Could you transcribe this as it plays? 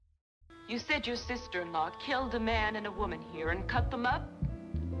You said your sister-in-law killed a man and a woman here and cut them up?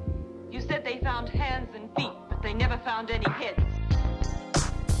 You said they found hands and feet, but they never found any heads.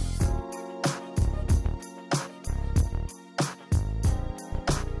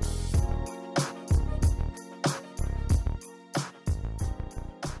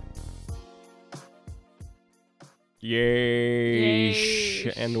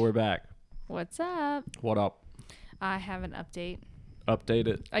 Yeesh. And we're back. What's up? What up? I have an update. Update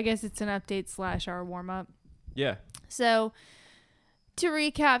it. I guess it's an update / our warm-up. Yeah. So, to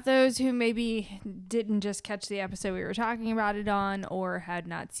recap those who maybe didn't just catch the episode we were talking about it on or had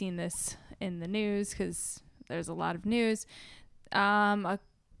not seen this in the news, because there's a lot of news. In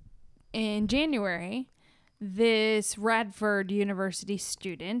January, this Radford University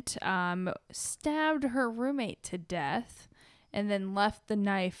student stabbed her roommate to death and then left the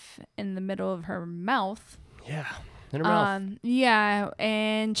knife in the middle of her mouth. Yeah. In her mouth. Yeah,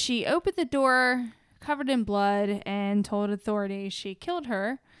 and she opened the door covered in blood and told authorities she killed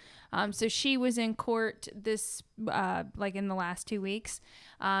her. So she was in court this, like in the last 2 weeks,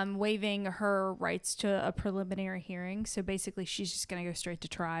 waiving her rights to a preliminary hearing. So basically she's just going to go straight to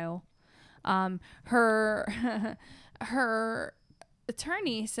trial. Her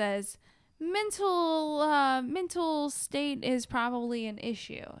attorney says mental state is probably an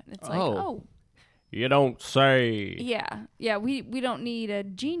issue. And it's like, oh. You don't say. Yeah, we don't need a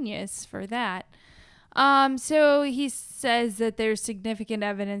genius for that. So he says that there's significant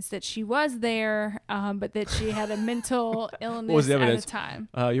evidence that she was there, but that she had a mental illness What was the evidence? at the time.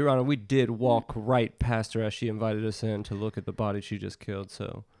 Your Honor, we did walk right past her as she invited us in to look at the body she just killed.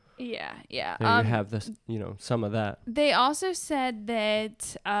 So Yeah. there you have this, some of that. They also said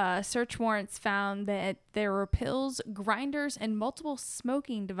that search warrants found that there were pills, grinders, and multiple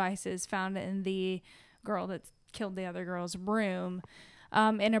smoking devices found in the girl that killed the other girl's room,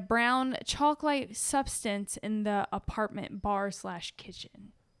 and a brown chalk-like substance in the apartment bar /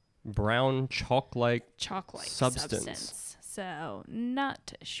 kitchen. Brown chalk-like substance. So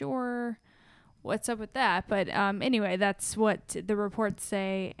not sure what's up with that, but anyway, that's what the reports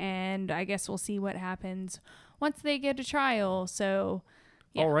say, and I guess we'll see what happens once they get a trial. So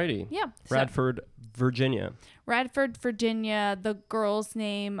yeah. Alrighty. Yeah. Radford, Virginia. Radford, Virginia. The girl's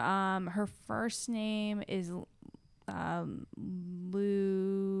name, her first name is Louisa.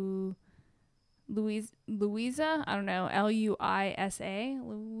 I don't know. Luisa.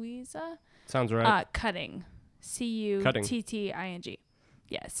 Louisa. Sounds right. Cutting. Cutting.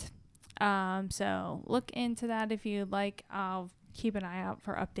 Yes. So look into that if you'd like. I'll keep an eye out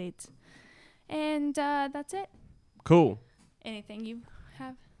for updates. And that's it. Cool. Anything you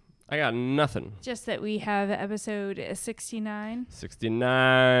have? I got nothing. Just that we have episode 69.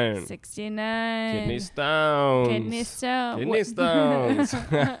 69. 69. Kidney stones. Kidney stones.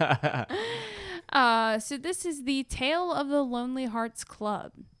 So this is the Tale of the Lonely Hearts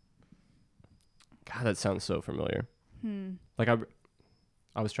Club. God, that sounds so familiar. Like I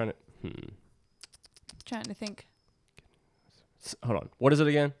was trying to think. Hold on. What is it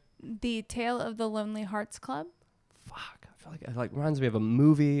again? The Tale of the Lonely Hearts Club. Fuck. I feel like it reminds me of a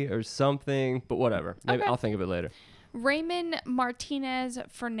movie or something, but whatever. Maybe Okay. I'll think of it later. Raymond Martinez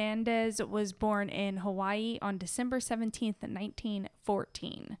Fernandez was born in Hawaii on December 17th,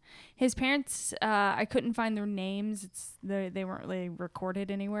 1914. His parents, I couldn't find their names. They weren't really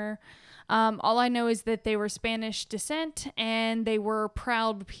recorded anywhere. All I know is that they were Spanish descent and they were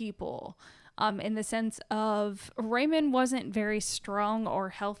proud people. In the sense of Raymond wasn't very strong or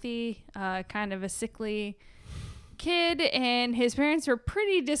healthy, kind of a sickly kid, and his parents were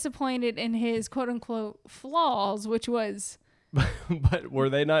pretty disappointed in his quote-unquote flaws, which was But were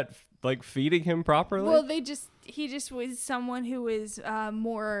they not like feeding him properly? well, he just was someone who was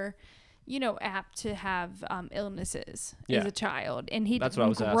more apt to have illnesses as a child, and he That's what I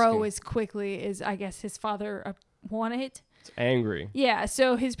didn't was grow asking. as quickly as I guess his father wanted. It's angry. Yeah,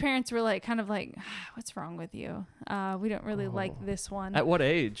 so his parents were like, what's wrong with you? We don't really like this one. At what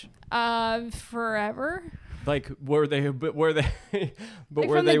age? Forever. Like were they but were they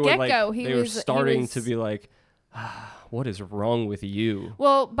from the were get-go, like he they were was starting to be like, what is wrong with you?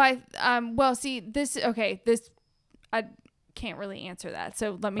 Well, see this. Okay, this I can't really answer that.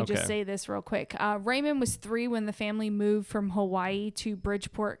 So let me just say this real quick. Raymond was 3 when the family moved from Hawaii to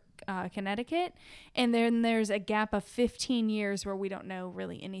Bridgeport, Connecticut, and then there's a gap of 15 years where we don't know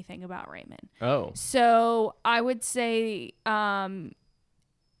really anything about Raymond. Oh, So I would say at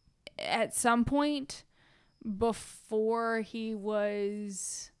some point before he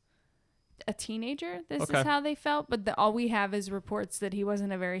was a teenager, this is how they felt. But all we have is reports that he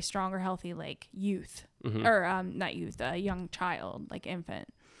wasn't a very strong or healthy youth, or not youth, a young child, like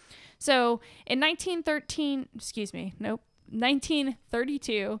infant. So in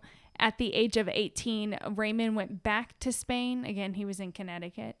 1932, at the age of 18, Raymond went back to Spain. Again, he was in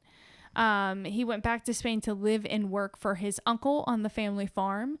Connecticut. He went back to Spain to live and work for his uncle on the family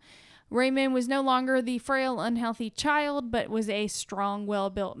farm. Raymond was no longer the frail, unhealthy child, but was a strong,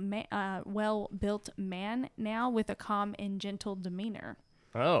 well-built man now with a calm and gentle demeanor.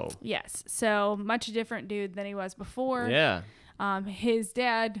 Oh. Yes. So much different dude than he was before. Yeah. His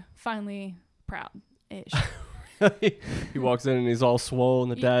dad finally proud-ish. He walks in and he's all swole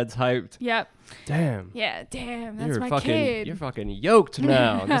and the dad's hyped. Yep. Damn. Yeah, damn, that's You're my fucking, kid. You're fucking yoked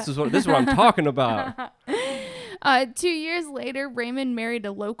now. This is what I'm talking about. 2 years later, Raymond married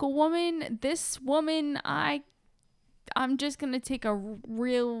a local woman. This woman, I'm just gonna take a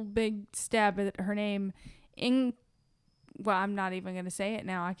real big stab at her name. Well, I'm not even gonna say it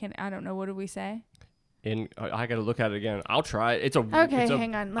now. I don't know. What do we say? I gotta look at it again. I'll try it.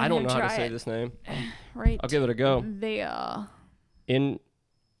 Hang on. I don't know how to say this name. Right. I'll give it a go.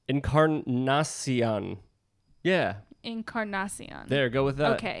 Encarnacion. Yeah. Encarnacion. There, go with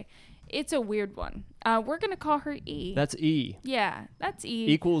that. Okay. It's a weird one. We're going to call her E. That's E. Yeah, that's E.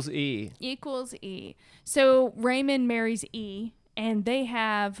 Equals E. Equals E. So Raymond marries E, and they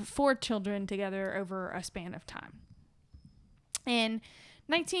have 4 children together over a span of time. In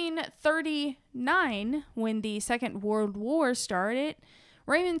 1939, when the Second World War started,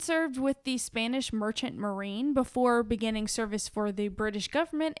 Raymond served with the Spanish Merchant Marine before beginning service for the British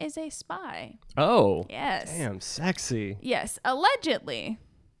government as a spy. Oh. Yes. Damn, sexy. Yes, allegedly.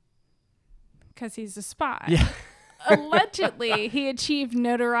 Because he's a spy. Yeah. Allegedly, he achieved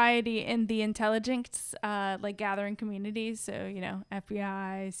notoriety in the intelligence, gathering communities. So,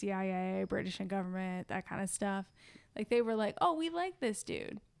 FBI, CIA, British government, that kind of stuff. Like, they were like, oh, we like this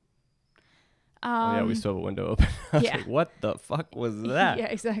dude. Yeah, we still have a window open. Yeah. Like, what the fuck was that? Yeah,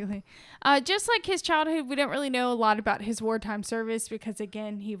 exactly. Just like his childhood, we don't really know a lot about his wartime service because,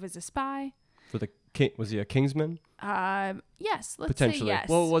 again, he was a spy. Was he a Kingsman? Yes, let's Potentially. say yes.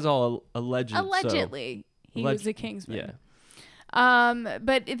 Well, it was all alleged. Allegedly, he was a Kingsman. Yeah.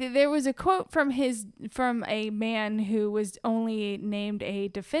 But there was a quote from a man who was only named a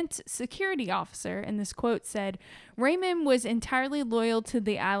defense security officer, and this quote said, "Raymond was entirely loyal to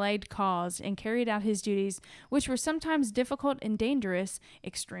the Allied cause and carried out his duties, which were sometimes difficult and dangerous,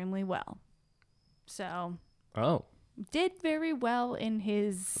 extremely well." So, did very well in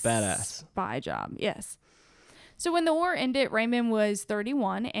his spy job. Yes. So when the war ended, Raymond was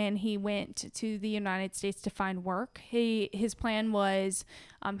 31 and he went to the United States to find work. His plan was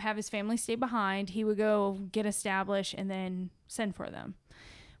have his family stay behind. He would go get established and then send for them.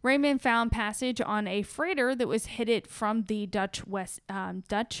 Raymond found passage on a freighter that was headed from the Dutch West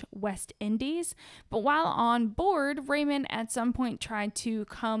Indies. But while on board, Raymond at some point tried to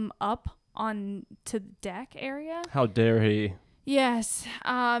come up on to the deck area. How dare he? Yes.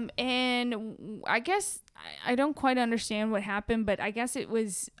 And I guess I don't quite understand what happened, but I guess it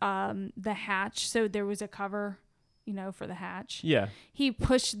was the hatch. So there was a cover, for the hatch. Yeah. He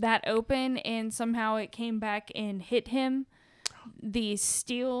pushed that open and somehow it came back and hit him. The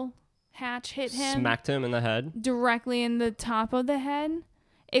steel hatch hit him. Smacked him in the head. Directly in the top of the head.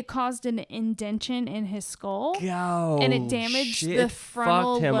 It caused an indentation in his skull. And it damaged the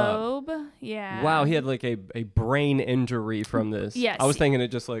frontal lobe. Up. Yeah. Wow, he had like a brain injury from this. Yes. I was thinking it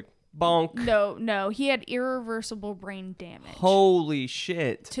just like bonk. No. He had irreversible brain damage. Holy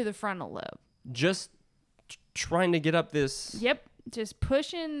shit. To the frontal lobe. Just trying to get up this. Yep. Just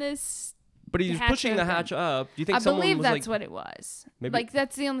pushing this. But he's pushing the hatch up. Do you think I believe that's what it was. Maybe, like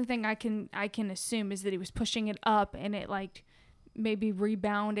that's the only thing I can assume is that he was pushing it up and it like maybe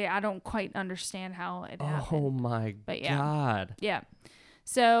rebounded. I don't quite understand how it happened. Oh my God. Yeah.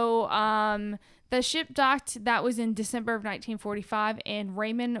 So the ship docked. That was in December of 1945, and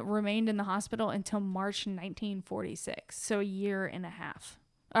Raymond remained in the hospital until March 1946. So a year and a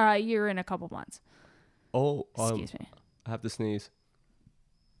couple months. Oh, excuse me. I have to sneeze.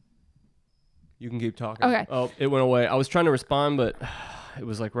 You can keep talking. Okay. Oh, it went away. I was trying to respond, but it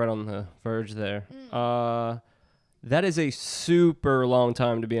was like right on the verge there. That is a super long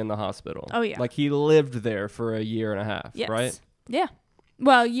time to be in the hospital. Oh, yeah. Like he lived there for a year and a half, right? Yeah.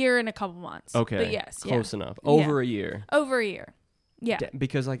 Well, a year and a couple months. Okay. But yes. Close enough. Over a year. Over a year. Yeah.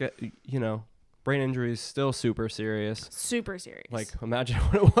 Because brain injury is still super serious. Super serious. Like imagine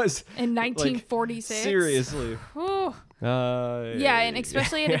what it was. In 1946. Like, seriously. Yeah, and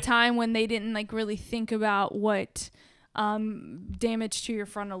especially at a time when they didn't like really think about what damage to your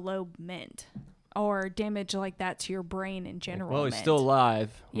frontal lobe meant. Or damage like that to your brain in general. Well, he's still alive.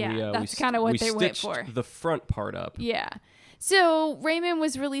 Yeah, that's kind of what they went for. The front part up. Yeah. So Raymond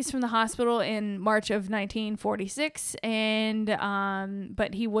was released from the hospital in March of 1946, and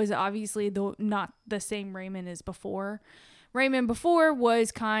but he was obviously not the same Raymond as before. Raymond before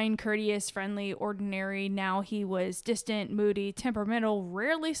was kind, courteous, friendly, ordinary. Now he was distant, moody, temperamental,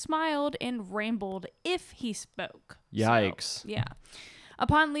 rarely smiled, and rambled if he spoke. Yikes. So, yeah.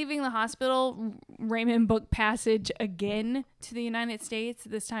 Upon leaving the hospital, Raymond booked passage again to the United States,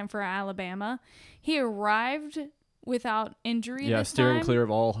 this time for Alabama. He arrived without injury this steering time. clear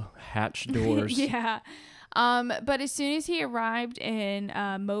of all hatched doors. Yeah. But as soon as he arrived in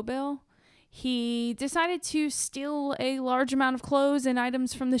Mobile, he decided to steal a large amount of clothes and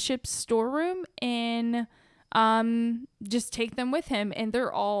items from the ship's storeroom and just take them with him. And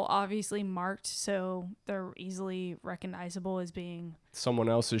they're all obviously marked, so they're easily recognizable as being someone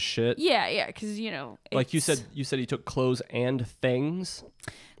else's shit. Yeah, because, like you said he took clothes and things.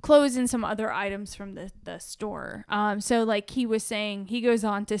 Clothes and some other items from the store. So like he was saying, he goes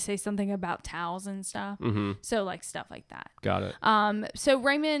on to say something about towels and stuff. Mm-hmm. So like stuff like that. Got it. So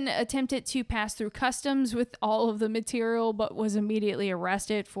Raymond attempted to pass through customs with all of the material, but was immediately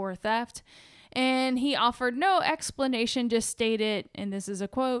arrested for theft. And he offered no explanation, just stated, and this is a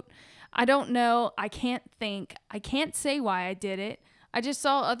quote, "I don't know. I can't think. I can't say why I did it. I just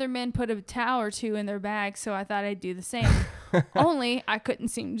saw other men put a towel or two in their bags, so I thought I'd do the same. Only I couldn't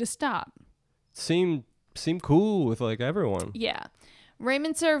seem to stop." Seemed cool with like everyone. Yeah.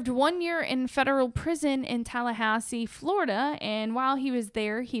 Raymond served 1 year in federal prison in Tallahassee, Florida, and while he was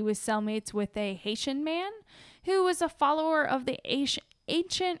there, he was cellmates with a Haitian man who was a follower of the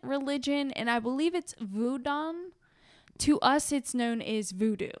ancient religion, and I believe it's Voodoo. To us, it's known as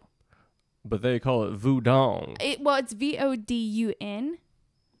voodoo. But they call it voodoo. It's VODUN.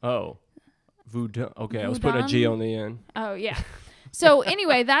 Oh, voodoo. Okay, Voodoo? I was putting a G on the end. Oh yeah. So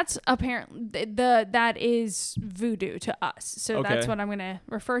anyway, that's apparently that is voodoo to us. So that's Okay. what I'm gonna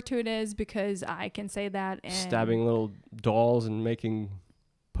refer to it as because I can say that. And Stabbing little dolls and making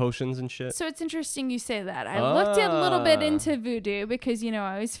potions and shit. So it's interesting you say that. I looked a little bit into voodoo because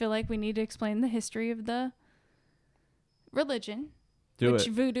I always feel like we need to explain the history of the religion. Which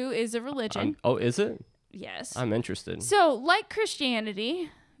voodoo is a religion. Is it? Yes. I'm interested. So, like Christianity,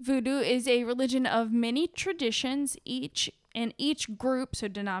 voodoo is a religion of many traditions. Each group, so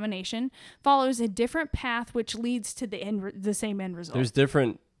denomination, follows a different path, which leads to the same end result. There's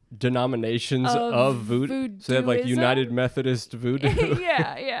different denominations of voodoo. So they have like United Methodist voodoo.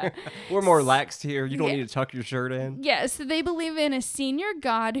 yeah. We're more laxed here. You don't Yeah. need to tuck your shirt in. Yeah, so they believe in a senior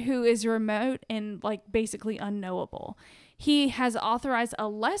god who is remote and like basically unknowable. He has authorized a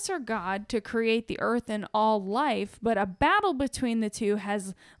lesser god to create the earth and all life, but a battle between the two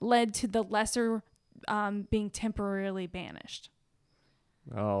has led to the lesser being temporarily banished.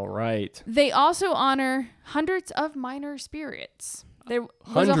 All right. They also honor hundreds of minor spirits.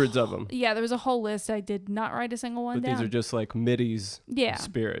 Hundreds of them. Yeah, there was a whole list. I did not write a single one But down. these are just like middies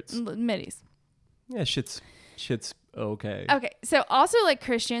spirits. Middies. Yeah, shit's okay. Okay, so also like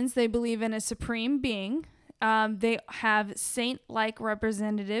Christians, they believe in a supreme being. They have saint-like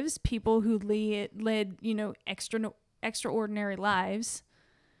representatives, people who led extraordinary lives,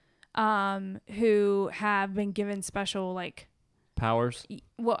 who have been given special powers.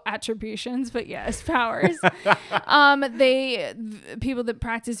 Attributions, but yes, powers. People that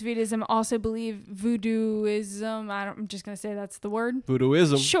practice Voodooism also believe voodooism. I'm just gonna say that's the word.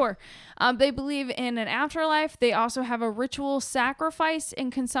 Voodooism. Sure. They believe in an afterlife. They also have a ritual sacrifice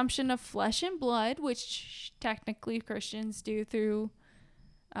and consumption of flesh and blood, which technically Christians do through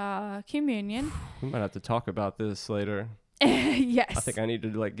communion. We might have to talk about this later. Yes. I think I need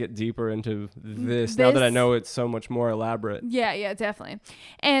to get deeper into this now that I know it's so much more elaborate. Yeah, definitely.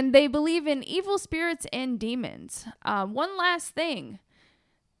 And they believe in evil spirits and demons. One last thing.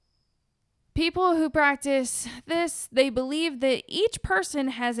 People who practice this, they believe that each person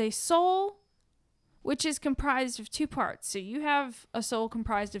has a soul, which is comprised of two parts. So you have a soul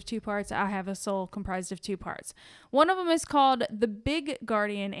comprised of two parts. I have a soul comprised of two parts. One of them is called the Big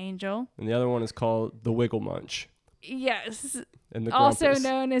Guardian Angel. And the other one is called the Wiggle Munch. Yes. And the also Grumpus.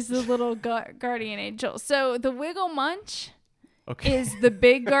 known as the little guardian angel. So the Wiggle Munch Okay. is the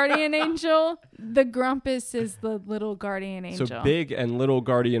big guardian angel. The Grumpus is the little guardian angel. So big and little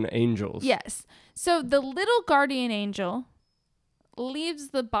guardian angels. Yes. So the little guardian angel leaves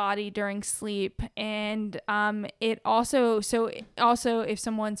the body during sleep, and it also if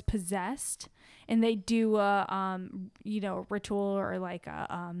someone's possessed and they do a ritual or like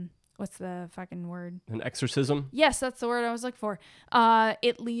a what's the fucking word? An exorcism? Yes, that's the word I was looking for.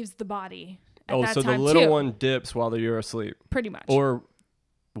 It leaves the body at that So time the little too. one dips while you're asleep. Pretty much. Or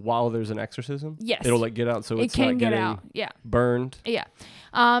while there's an exorcism? Yes. It'll like get out, so It it's can not get getting out. Yeah. burned. Yeah.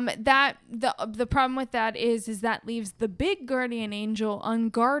 That the problem with that is that leaves the big guardian angel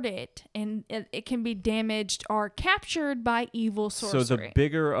unguarded, and it can be damaged or captured by evil sorcery. So the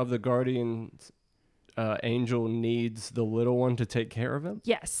bigger of the guardian angel needs the little one to take care of him?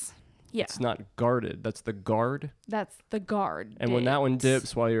 Yes. Yeah. It's not guarded. That's the guard. That's the guard. And when that one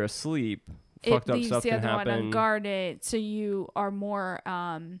dips while you're asleep, fucked up stuff can it leaves the other one happen. unguarded, so you are more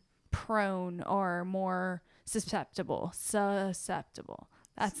prone or more susceptible.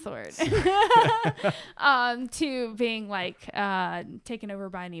 That's the word. To being like taken over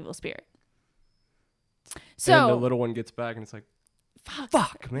by an evil spirit. So and the little one gets back and it's like,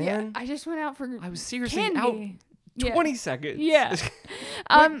 fuck, man. Yeah, I just went out for I was seriously candy. out 20 seconds. Yeah.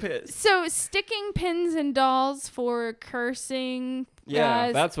 Quick piss. So sticking pins in dolls for cursing. Yeah,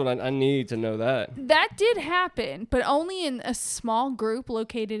 guys, that's what I need to know that. that did happen, but only in a small group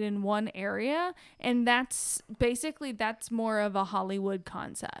located in one area, and that's more of a Hollywood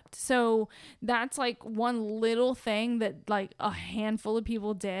concept. So that's like one little thing that like a handful of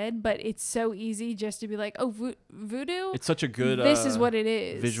people did, but it's so easy just to be like, oh, voodoo. It's such a good This is what it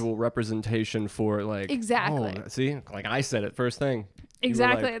is. visual representation for like Exactly. Oh, see, like I said it first thing. You were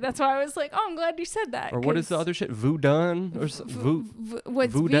Exactly. like- That's why I was like, oh, I'm glad you said that. or what is the 'cause other shit? Voodoo or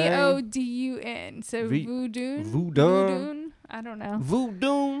what's Voodoo? VODUN? So V- voodoo. Voodoo. I don't know.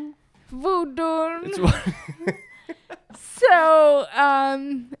 voodoo. Voodoo. It's what So,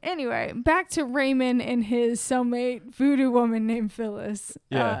 anyway, back to Raymond and his cellmate voodoo woman named Phyllis.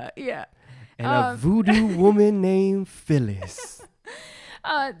 Yeah. Yeah. and a voodoo woman named Phyllis.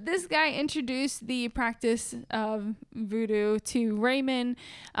 This guy introduced the practice of voodoo to Raymond,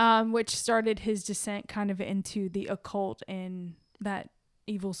 which started his descent kind of into the occult and that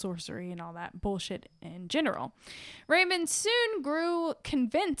evil sorcery and all that bullshit in general. Raymond soon grew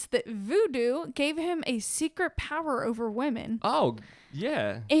convinced that voodoo gave him a secret power over women. Oh,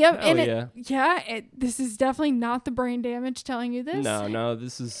 yeah. Yep, Hell and yeah. this is definitely not the brain damage telling you this. No,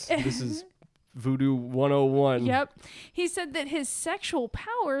 this is Voodoo 101. Yep. He said that his sexual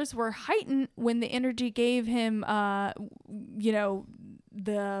powers were heightened when the energy gave him,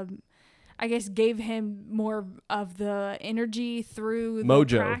 gave him more of the energy through Mojo.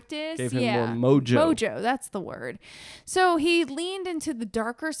 the practice. Gave him more mojo. Mojo, that's the word. So he leaned into the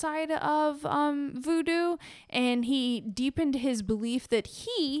darker side of voodoo, and he deepened his belief that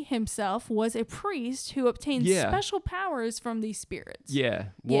he himself was a priest who obtained special powers from these spirits. Yeah.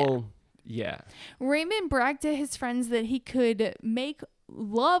 Well, yeah. Raymond bragged to his friends that he could make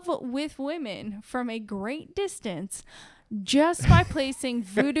love with women from a great distance just by placing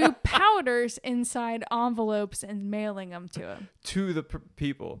voodoo powders inside envelopes and mailing them to him. To the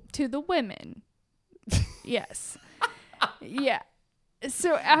people. To the women. Yes. Yeah.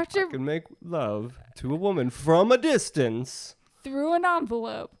 So after... I can make love to a woman from a distance. Through an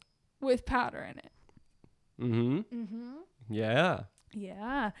envelope with powder in it. Mm-hmm. Mm-hmm. Yeah.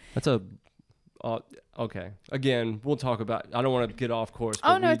 Yeah. That's a... okay. Again, we'll talk about... I don't want to get off course.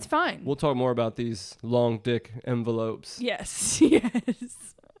 Oh, no, it's fine. We'll talk more about these long dick envelopes Yes.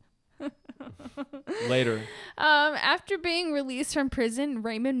 Yes. later. After being released from prison,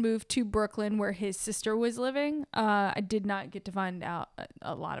 Raymond moved to Brooklyn where his sister was living. I did not get to find out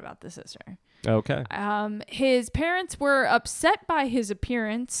a lot about the sister. Okay. His parents were upset by his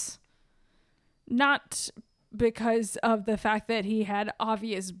appearance, not because of the fact that he had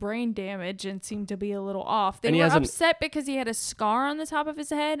obvious brain damage and seemed to be a little off. They were upset because he had a scar on the top of his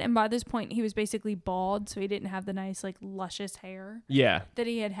head, and by this point he was basically bald, so he didn't have the nice, like, luscious hair that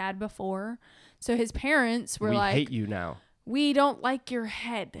he had before. So his parents were like, we hate you now. We don't like your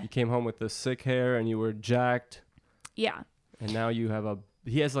head. You came home with the sick hair and you were jacked. Yeah. And now you have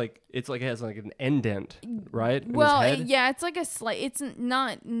he has like, it's like, it has like an indent, right? in Well, his head? yeah, it's like a slight, it's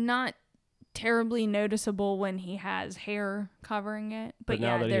not terribly noticeable when he has hair covering it, but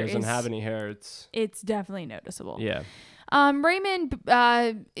now yeah, that he doesn't have any hair, it's definitely noticeable. Yeah. Raymond,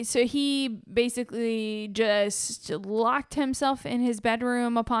 so he basically just locked himself in his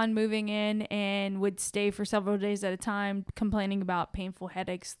bedroom upon moving in and would stay for several days at a time, complaining about painful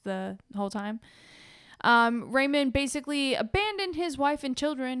headaches the whole time. Raymond basically abandoned his wife and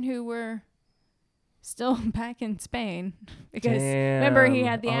children, who were still back in Spain, because remember, he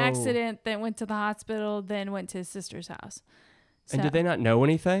had the accident, then went to the hospital, then went to his sister's house. So, and did they not know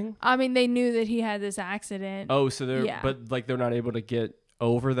anything? I mean, they knew that he had this accident. Oh, so but like they're not able to get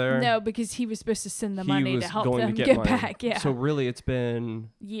over there? No, because he was supposed to send the money to help going them to get money. back. Yeah. So really, it's been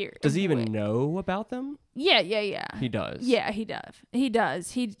years. Does he even know about them? Yeah. He does. Yeah, he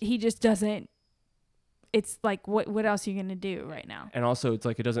does. He just doesn't it's like, what else are you gonna do right now? And also, it's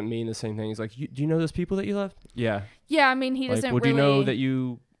like it doesn't mean the same thing. He's like, do you know those people that you left? Yeah. Yeah, I mean, he Like, doesn't would really. you know that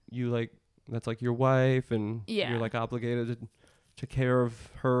you like that's like your wife and Yeah. you're like obligated to take care of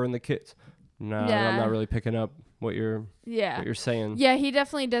her and the kids? No, Yeah. I'm not really picking up what you're saying. Yeah, he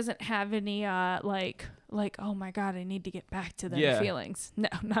definitely doesn't have any like oh my god, I need to get back to them feelings. No,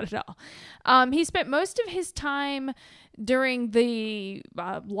 not at all. He spent most of his time during the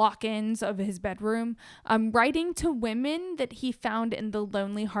lock-ins of his bedroom writing to women that he found in the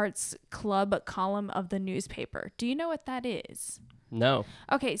Lonely Hearts Club column of the newspaper. Do you know what that is? No.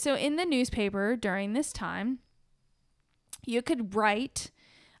 Okay, so in the newspaper during this time, you could write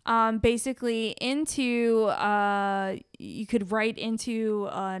basically into you could write into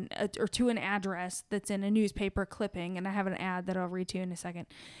or to an address that's in a newspaper clipping, and I have an ad that I'll read to you in a second,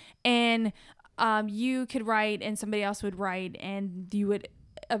 and you could write and somebody else would write, and you would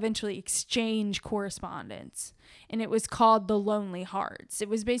eventually exchange correspondence, and it was called the Lonely Hearts. It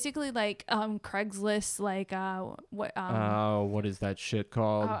was basically like Craigslist, like what is that shit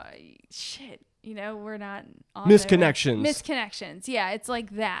called? Shit. You know, we're not on Misconnections. Misconnections. Yeah, it's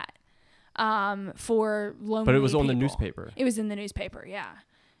like that. For lonely But it was on the people. newspaper. It was in the newspaper, yeah.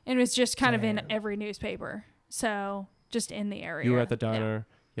 And it was just kind of in Damn. every newspaper. So just in the area. You were at the diner,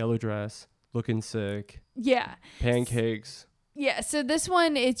 yellow dress, looking sick, Yeah. pancakes. Yeah, so this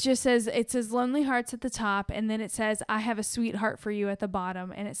one, it says Lonely Hearts at the top, and then it says, I have a sweetheart for you at the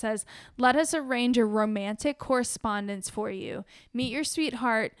bottom. And it says, let us arrange a romantic correspondence for you. Meet your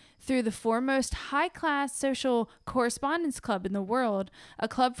sweetheart through the foremost high-class social correspondence club in the world, a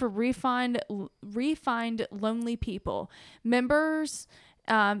club for refined lonely people. Members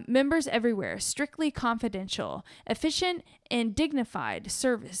everywhere, strictly confidential, efficient and dignified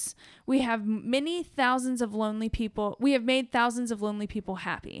service. We have made thousands of lonely people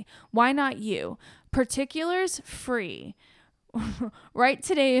happy. Why not you? Particulars free. Write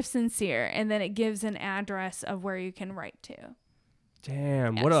today if sincere, and then it gives an address of where you can write to.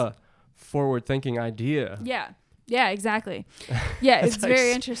 Damn, Yes. what a forward-thinking idea. Yeah, exactly. Yeah, it's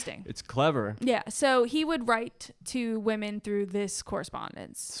very interesting. It's clever. Yeah, so he would write to women through this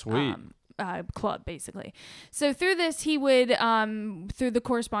correspondence. Sweet. Club, basically. So through this, he would, through the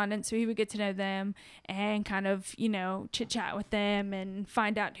correspondence, so he would get to know them and kind of, chit-chat with them and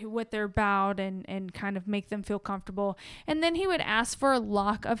find out what they're about and kind of make them feel comfortable. And then he would ask for a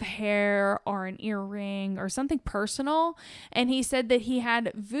lock of hair or an earring or something personal. And he said that he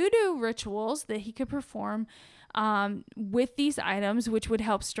had voodoo rituals that he could perform with these items, which would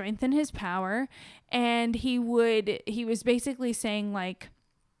help strengthen his power. And he was basically saying, like,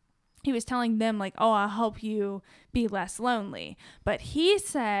 he was telling them, like, oh, I'll help you be less lonely. But he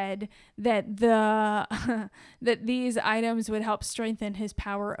said that that these items would help strengthen his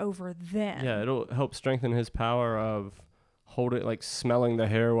power over them. Yeah, it'll help strengthen his power of smelling the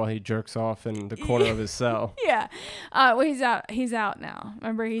hair while he jerks off in the corner of his cell. Yeah. Well, he's out now.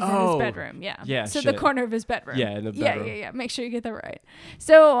 Remember, he's in his bedroom. Yeah. Yeah. So shit. the corner of his bedroom. Yeah, in the bedroom. Yeah. Make sure you get that right.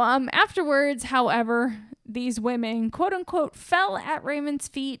 So afterwards, however, these women, quote unquote, fell at Raymond's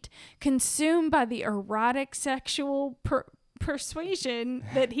feet, consumed by the erotic sexual persuasion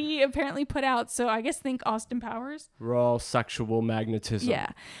that he apparently put out. So I guess think Austin Powers. Raw sexual magnetism.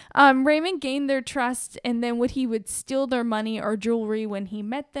 Yeah. Raymond gained their trust, and then he would steal their money or jewelry when he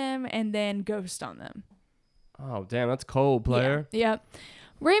met them and then ghost on them. Oh, damn, that's cold, player. Yeah.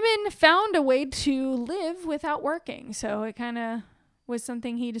 Raymond found a way to live without working, so it kind of was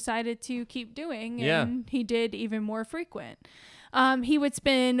something he decided to keep doing, and he did even more frequent. He would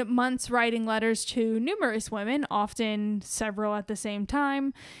spend months writing letters to numerous women, often several at the same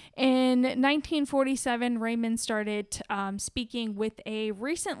time. In 1947, Raymond started speaking with a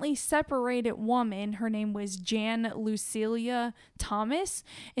recently separated woman. Her name was Jan Lucilia Thomas,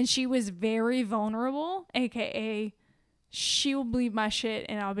 and she was very vulnerable, aka she will believe my shit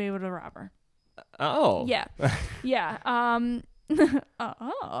and I'll be able to rob her. Oh. Yeah. Yeah.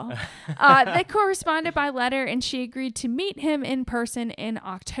 They corresponded by letter, and she agreed to meet him in person in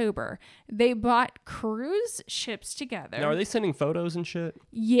October. They bought cruise ships together. Now, are they sending photos and shit?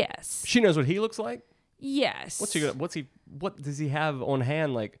 Yes. She knows what he looks like? Yes. What does he have on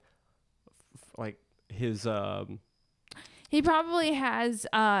hand, like his He probably has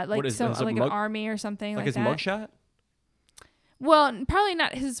an army or something like his that. mugshot? Well, probably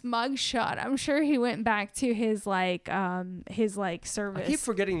not his mugshot. I'm sure he went back to his service. I keep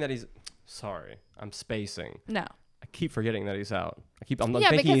forgetting that he's... Sorry, I'm spacing. No. I keep forgetting that he's out. I'm yeah,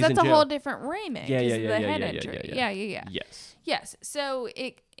 thinking because he's that's in a jail. whole different Raymond. Yeah, 'cause yeah, of yeah, the yeah, head yeah, injury. yeah. Yeah. Yes. Yes. So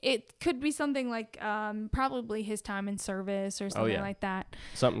it could be something like probably his time in service or something like that.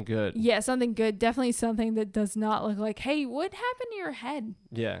 Something good. Yeah, something good. Definitely something that does not look like, hey, what happened to your head?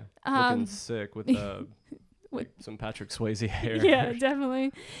 Yeah. Looking sick with some Patrick Swayze hair. Yeah,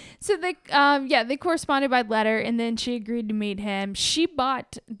 definitely. So they corresponded by letter, and then she agreed to meet him. She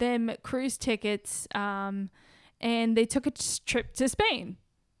bought them cruise tickets, and they took a trip to Spain.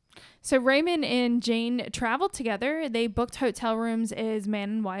 So Raymond and Jane traveled together. They booked hotel rooms as man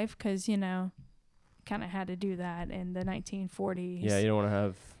and wife because, kind of had to do that in the 1940s. Yeah, you don't want to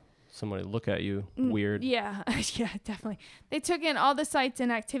have somebody look at you weird. Yeah, yeah, definitely. They took in all the sights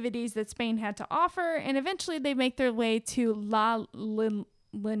and activities that Spain had to offer, and eventually they make their way to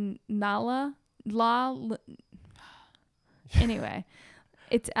Anyway,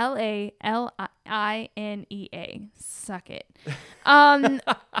 it's Lalinea. Suck it.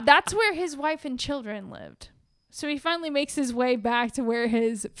 That's where his wife and children lived. So he finally makes his way back to where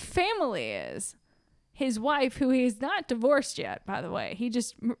his family is. His wife, who he is not divorced yet, by the way, he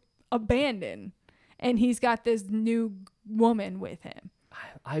just abandoned, and he's got this new woman with him.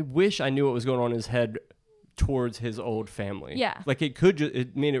 I wish I knew what was going on in his head towards his old family. Yeah. Like it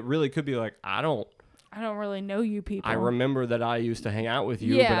really could be like, I don't really know you people. I remember that I used to hang out with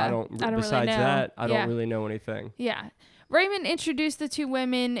you, but I don't besides really know. that, I don't really know anything. Yeah. Raymond introduced the two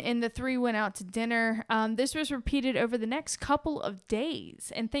women, and the three went out to dinner. This was repeated over the next couple of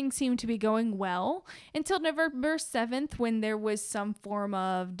days, and things seemed to be going well until November 7th, when there was some form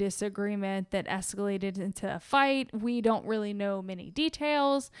of disagreement that escalated into a fight. We don't really know many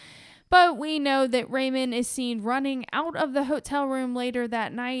details, but we know that Raymond is seen running out of the hotel room later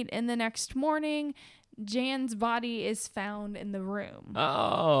that night, and the next morning, Jan's body is found in the room.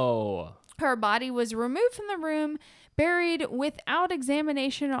 Oh. Her body was removed from the room, buried without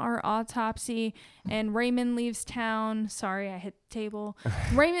examination or autopsy, and Raymond leaves town. Sorry, I hit the table.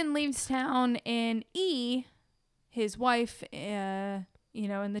 Raymond leaves town, and E, his wife, and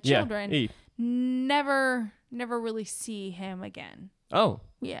the children, E. never really see him again. Oh.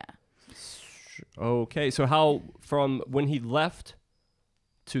 Yeah. Okay, so how from when he left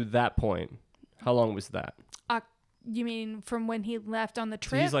to that point, how long was that? You mean from when he left on the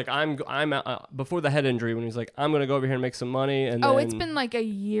trip? So he's like, I'm before the head injury, when he's like, I'm gonna go over here and make some money, and it's been like a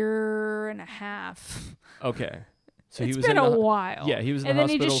year and a half. Okay, so it's he was been a while. Yeah, he was in the hospital. And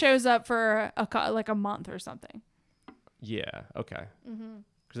then he just shows up for a month or something. Yeah. Okay.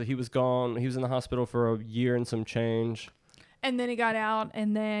 Because he was gone. He was in the hospital for a year and some change. And then he got out,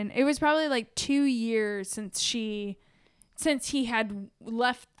 and then it was probably like 2 years since he had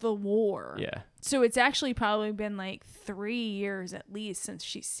left the war. Yeah. So it's actually probably been like 3 years at least since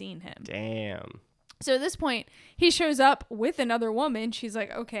she's seen him. Damn. So at this point, he shows up with another woman. She's like,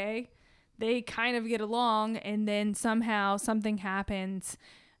 okay. They kind of get along, and then somehow something happens.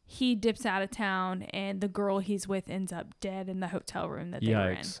 He dips out of town, and the girl he's with ends up dead in the hotel room that they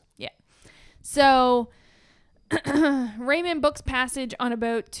were in. Yeah. So Raymond books passage on a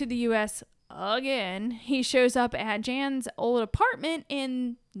boat to the U.S. again. He shows up at Jan's old apartment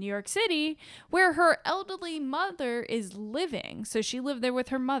in New York City, where her elderly mother is living. So she lived there with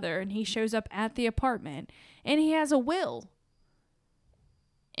her mother, and he shows up at the apartment, and he has a will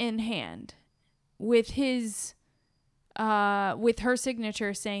in hand with his with her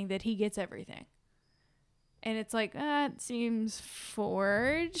signature saying that he gets everything. And it's like, that seems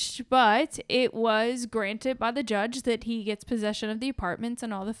forged, but it was granted by the judge that he gets possession of the apartments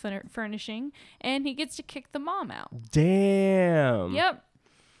and all the furnishing, and he gets to kick the mom out. Damn. Yep.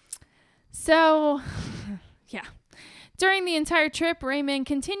 So, yeah. During the entire trip, Raymond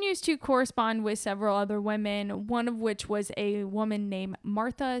continues to correspond with several other women, one of which was a woman named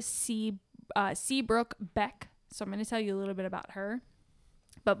Martha Seabrook Beck. So I'm going to tell you a little bit about her.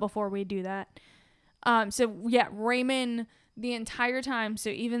 But before we do that, Raymond, the entire time, so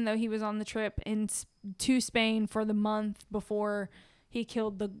even though he was on the trip to Spain for the month before he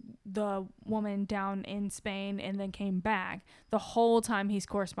killed the woman down in Spain and then came back, the whole time he's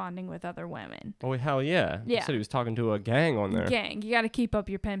corresponding with other women. Oh, hell yeah. Yeah. He said he was talking to a gang on there. Gang. You got to keep up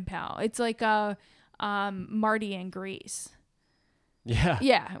your pen pal. It's like Marty in Grease. Yeah.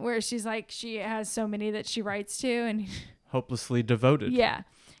 Yeah, where she's like, she has so many that she writes to, and hopelessly devoted. Yeah.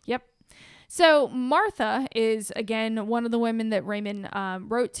 Yep. So Martha is, again, one of the women that Raymond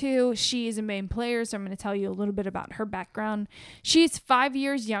wrote to. She is a main player, so I'm going to tell you a little bit about her background. She's 5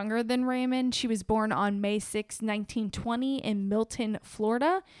 years younger than Raymond. She was born on May 6, 1920 in Milton,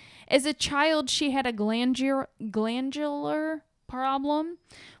 Florida. As a child, she had a glandular problem,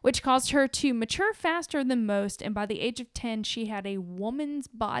 which caused her to mature faster than most. And by the age of 10, she had a woman's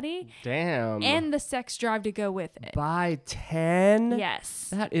body Damn. and the sex drive to go with it. By 10? Yes.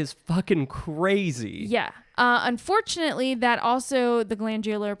 That is fucking crazy. Yeah. Unfortunately, the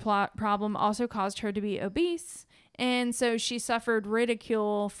glandular problem also caused her to be obese. And so she suffered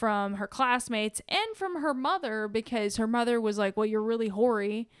ridicule from her classmates and from her mother, because her mother was like, well, you're really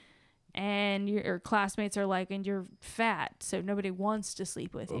hoary. And your classmates are like, and you're fat, so nobody wants to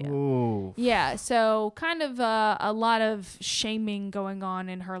sleep with you. Ooh. Yeah, so kind of a lot of shaming going on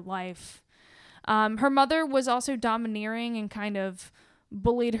in her life. Her mother was also domineering and kind of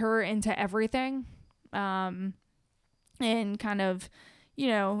bullied her into everything. And kind of,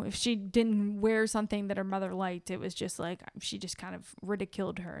 if she didn't wear something that her mother liked, it was just like she just kind of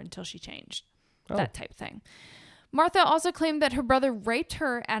ridiculed her until she changed. That type of thing. Martha also claimed that her brother raped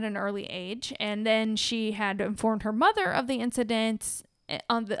her at an early age, and then she had informed her mother of the incident.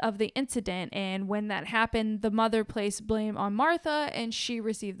 And when that happened, the mother placed blame on Martha, and she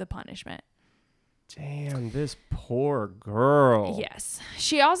received the punishment. Damn, this poor girl. Yes.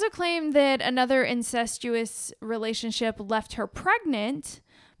 She also claimed that another incestuous relationship left her pregnant,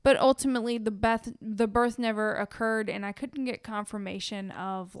 but ultimately the birth never occurred, and I couldn't get confirmation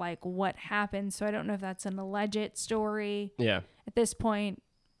of like what happened, so I don't know if that's an alleged story. Yeah. At this point,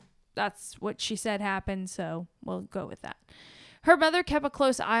 that's what she said happened, so we'll go with that. Her mother kept a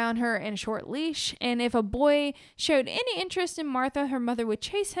close eye on her and a short leash, and if a boy showed any interest in Martha, her mother would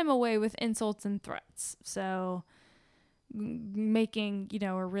chase him away with insults and threats. So making,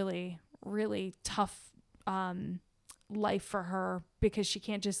 a really, really tough life for her, because she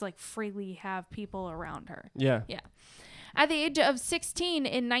can't just like freely have people around her. Yeah. At the age of 16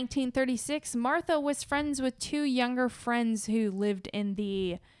 in 1936, Martha was friends with two younger friends who lived in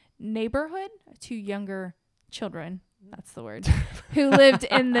the neighborhood. Two younger children, that's the word, who lived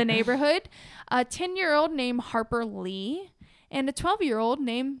in the neighborhood. A 10-year-old named Harper Lee and a 12-year-old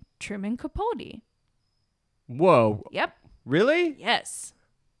named Truman Capote. Whoa. Yep. Really? Yes.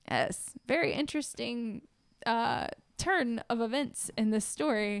 Very interesting turn of events in this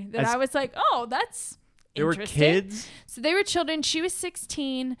story that I was like, oh, that's they were kids? So they were children. She was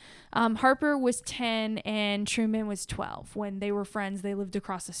 16. Harper was 10 and Truman was 12. When they were friends, they lived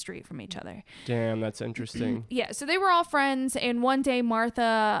across the street from each other. Damn, that's interesting. Yeah, so they were all friends, and one day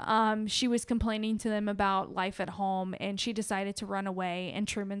Martha, she was complaining to them about life at home, and she decided to run away, and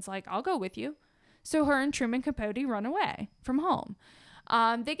Truman's like, I'll go with you. So her and Truman Capote run away from home.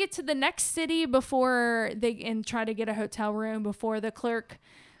 They get to the next city and try to get a hotel room before the clerk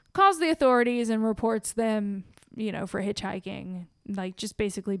calls the authorities and reports them, for hitchhiking, like just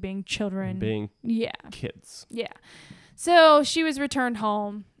basically being children. Being kids. Yeah. So she was returned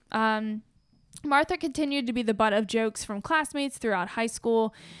home. Martha continued to be the butt of jokes from classmates throughout high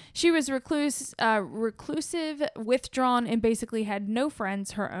school. She was reclusive, withdrawn, and basically had no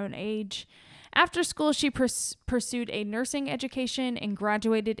friends her own age. After school, she pursued a nursing education and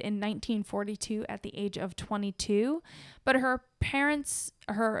graduated in 1942 at the age of 22. But her appearance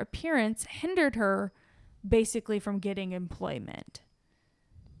hindered her basically from getting employment.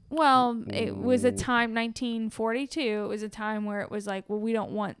 Well, it was a time, 1942, it was a time where it was like, well, we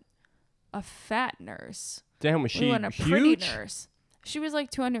don't want a fat nurse. Damn, was she we want a huge? pretty nurse. She was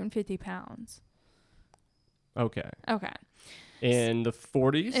like 250 pounds. Okay. Okay. In the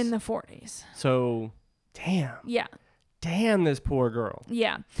 40s? In the 40s. So, damn. Yeah. Damn, this poor girl.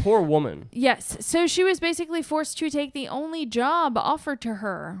 Yeah. Poor woman. Yes. So she was basically forced to take the only job offered to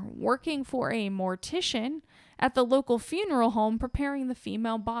her, working for a mortician at the local funeral home preparing the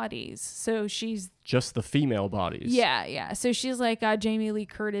female bodies. So she's... Just the female bodies. Yeah. So she's like Jamie Lee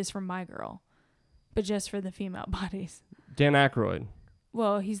Curtis from My Girl, but just for the female bodies. Dan Aykroyd.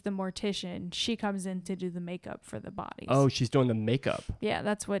 Well, he's the mortician. She comes in to do the makeup for the bodies. Oh, she's doing the makeup. Yeah,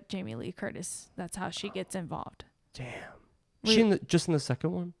 that's what Jamie Lee Curtis, that's how she gets involved. Damn. She just in the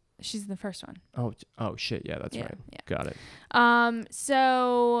second one? She's the first one. Oh shit. Yeah, that's right. Yeah. Got it.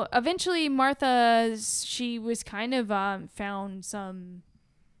 So eventually Martha, she was kind of found some,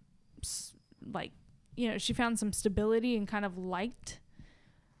 she found some stability and kind of liked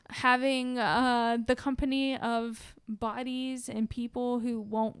having the company of bodies and people who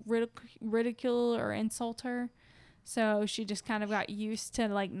won't ridicule or insult her. So she just kind of got used to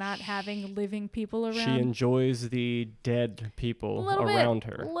not having living people around. She enjoys the dead people around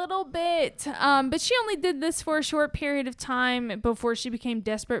her. A little bit. But she only did this for a short period of time before she became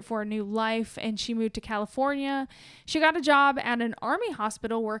desperate for a new life, and she moved to California. She got a job at an army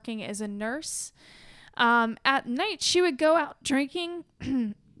hospital working as a nurse. At night, she would go out drinking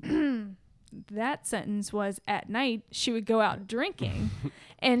that sentence was at night she would go out drinking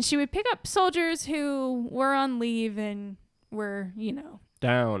and she would pick up soldiers who were on leave and were,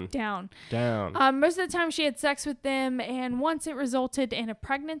 down. Most of the time she had sex with them, and once it resulted in a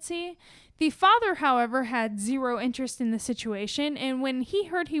pregnancy. The father, however, had zero interest in the situation, and when he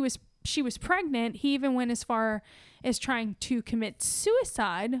heard she was pregnant, he even went as far as trying to commit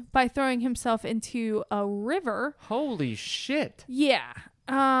suicide by throwing himself into a river. Holy shit. Yeah.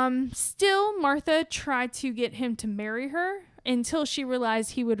 Still, Martha tried to get him to marry her until she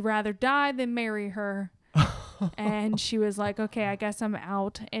realized he would rather die than marry her. And she was like, okay, I guess I'm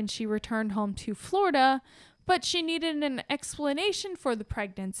out. And she returned home to Florida, but she needed an explanation for the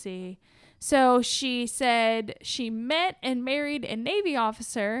pregnancy. So she said she met and married a Navy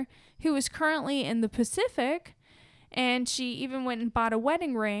officer who was currently in the Pacific. And she even went and bought a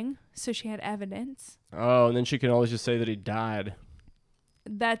wedding ring, so she had evidence. Oh, and then she can always just say that he died.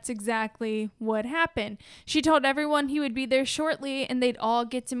 That's exactly what happened. She told everyone he would be there shortly and they'd all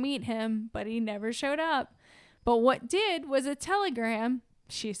get to meet him, but he never showed up. But what did was a telegram,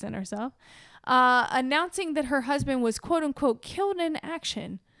 she sent herself, announcing that her husband was quote-unquote killed in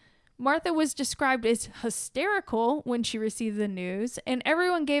action. Martha was described as hysterical when she received the news, and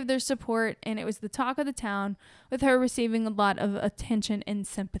everyone gave their support, and it was the talk of the town, with her receiving a lot of attention and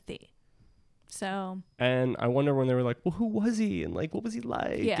sympathy. So. And I wonder when they were like, well, who was he? And like, what was he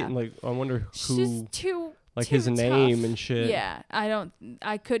like? Yeah. And like, I wonder who. Too like his tough. name and shit. Yeah.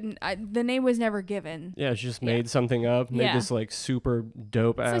 The name was never given. Yeah, she just made something up. Made this like super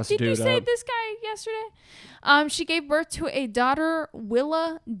dope ass dude. Did you say up. this guy yesterday? She gave birth to a daughter,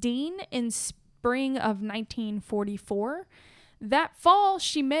 Willa Dean, in spring of 1944. That fall,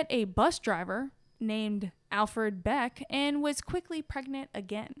 she met a bus driver named Alfred Beck and was quickly pregnant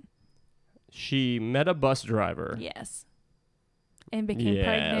again. She met a bus driver. Yes. And became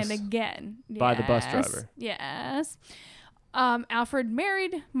pregnant again. By the bus driver. Yes. Alfred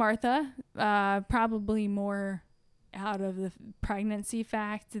married Martha, probably more out of the pregnancy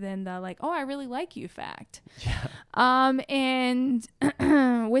fact than the like, oh, I really like you fact. Yeah. And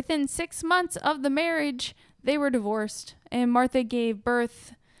within 6 months of the marriage, they were divorced, and Martha gave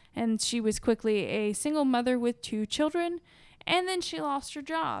birth, and she was quickly a single mother with 2 children, and then she lost her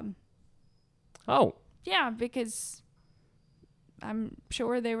job. Oh. Yeah, because I'm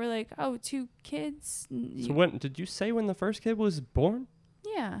sure they were like, oh, 2 kids. So when did you say when the first kid was born?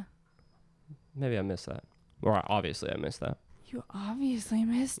 Yeah. Maybe I missed that. Or obviously I missed that. You obviously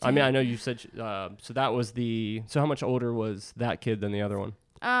missed it. I mean, I know you said, so that was so how much older was that kid than the other one?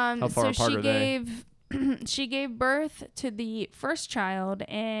 How far apart are they? She gave birth to the first child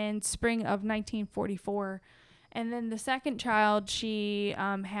in spring of 1944. And then the second child she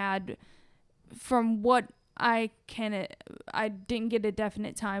had, from what I didn't get a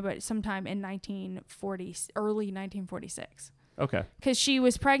definite time, but sometime in early 1946. Okay. Because she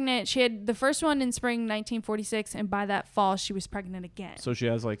was pregnant. She had the first one in spring 1946, and by that fall, she was pregnant again. So she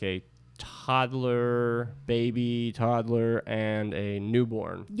has like a baby toddler, and a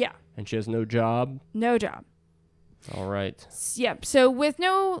newborn. Yeah. And she has no job? No job. All right. Yep. So with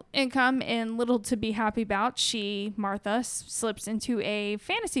no income and little to be happy about, Martha, slips into a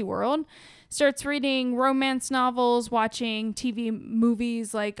fantasy world, starts reading romance novels, watching TV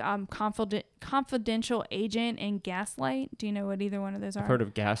movies like Confidential Agent and Gaslight. Do you know what either one of those are? I've heard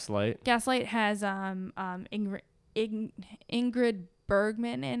of Gaslight. Gaslight has Ingrid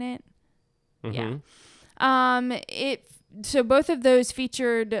Bergman in it. Mm-hmm. Yeah. So both of those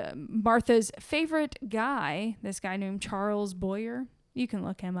featured Martha's favorite guy, this guy named Charles Boyer. You can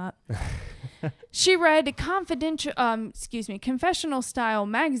look him up. She read confessional style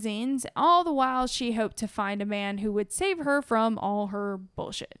magazines, all the while she hoped to find a man who would save her from all her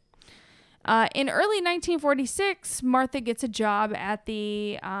bullshit. In early 1946, Martha gets a job at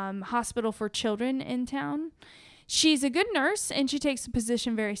the hospital for children in town. She's a good nurse, and she takes the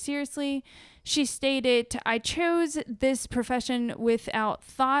position very seriously. She stated, I chose this profession without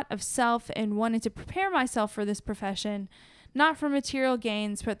thought of self and wanted to prepare myself for this profession, not for material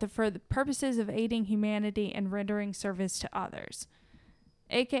gains, but for the purposes of aiding humanity and rendering service to others.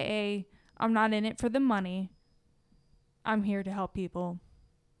 AKA, I'm not in it for the money. I'm here to help people.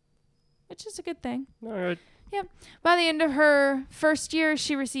 Which is a good thing. All right. Yep. By the end of her first year,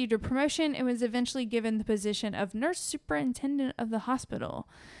 she received a promotion and was eventually given the position of nurse superintendent of the hospital.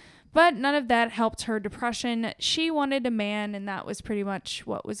 But none of that helped her depression. She wanted a man, and that was pretty much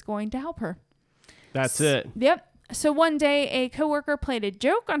what was going to help her. That's it. Yep. So one day, a coworker played a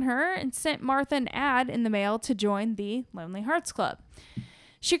joke on her and sent Martha an ad in the mail to join the Lonely Hearts Club.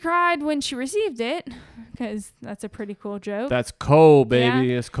 She cried when she received it, because that's a pretty cool joke. That's cold, baby.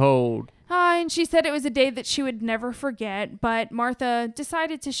 Yeah. It's cold. And she said it was a day that she would never forget, but Martha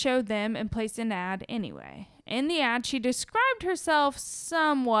decided to show them and place an ad anyway. In the ad, she described herself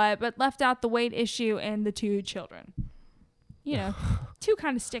somewhat, but left out the weight issue and the 2 children. You know, 2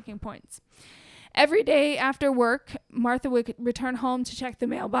 kind of sticking points. Every day after work, Martha would return home to check the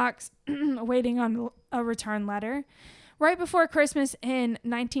mailbox, waiting on a return letter. Right before Christmas in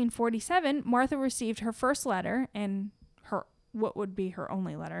 1947, Martha received her first letter, and what would be her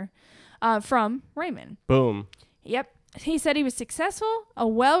only letter, from Raymond. Boom. Yep. He said he was successful, a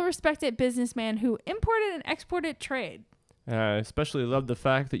well-respected businessman who imported and exported trade. I especially love the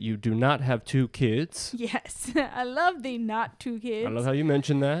fact that you do not have 2 kids. Yes. I love the not 2 kids. I love how you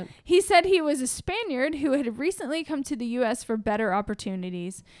mentioned that. He said he was a Spaniard who had recently come to the U.S. for better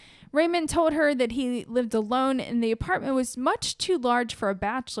opportunities. Raymond told her that he lived alone and the apartment was much too large for a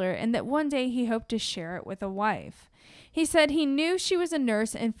bachelor and that one day he hoped to share it with a wife. He said he knew she was a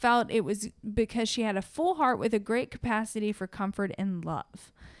nurse and felt it was because she had a full heart with a great capacity for comfort and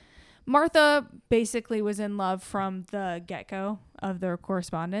love. Martha basically was in love from the get-go of their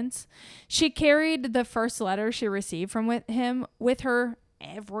correspondence. She carried the first letter she received from him with her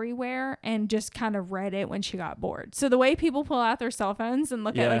everywhere and just kind of read it when she got bored. So the way people pull out their cell phones and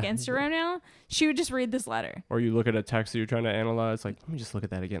look at like Instagram now, she would just read this letter. Or you look at a text that you're trying to analyze, like, let me just look at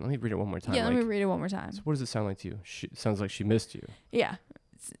that again. Let me read it one more time. Yeah, let me read it one more time. So what does it sound like to you? Sounds like she missed you. Yeah.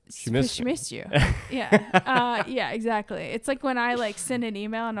 She missed you. Yeah. Yeah, exactly. It's like when I like send an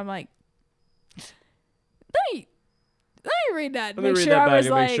email and I'm like, let me read that. Let me read that back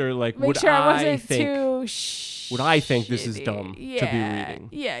and make sure like would I think this is dumb to be reading.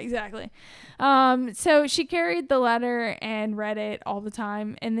 Yeah, exactly. So she carried the letter and read it all the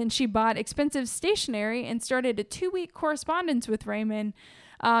time, and then she bought expensive stationery and started a 2-week correspondence with Raymond,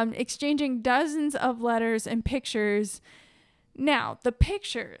 exchanging dozens of letters and pictures. Now, the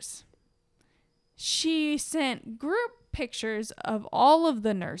pictures. She sent group pictures of all of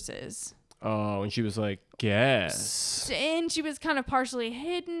the nurses. Oh, and she was like, guess. And she was kind of partially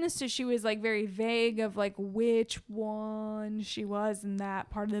hidden, so she was like very vague of like which one she was in that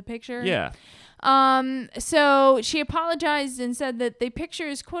part of the picture. Yeah. So she apologized and said that the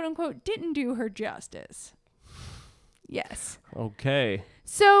pictures, quote unquote, didn't do her justice. Yes. Okay.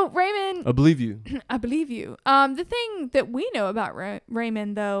 So Raymond, I believe you. I believe you. The thing that we know about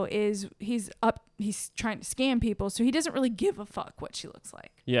Raymond though is he's trying to scam people, so he doesn't really give a fuck what she looks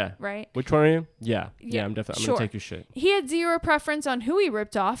like. Yeah. Right? Which one are you? Yeah, I'm definitely sure. I'm gonna take your shit. He had zero preference on who he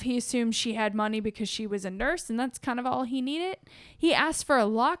ripped off. He assumed she had money because she was a nurse, and that's kind of all he needed. He asked for a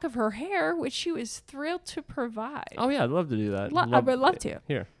lock of her hair, which she was thrilled to provide. Oh yeah, I'd love to do that. I would love to.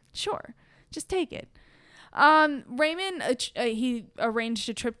 Here. Sure. Just take it. Raymond, he arranged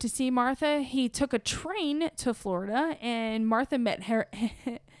a trip to see Martha. He took a train to Florida, and Martha met him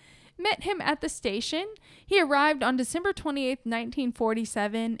at the station. He arrived on December 28th,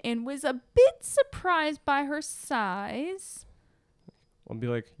 1947, and was a bit surprised by her size. I'll be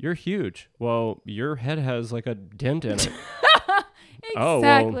like, you're huge. Well, your head has like a dent in it.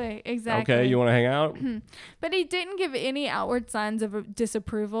 Exactly. Okay, you want to hang out? But he didn't give any outward signs of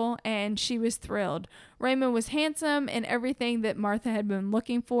disapproval, and she was thrilled. Raymond was handsome and everything that Martha had been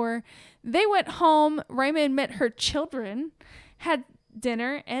looking for. They went home. Raymond met her children, had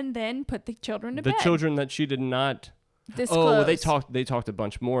dinner, and then put the children to bed. The children that she did not disclose. Oh, they talked a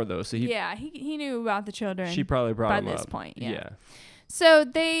bunch more though. So he knew about the children. She probably brought them by this up. point. Yeah. Yeah. So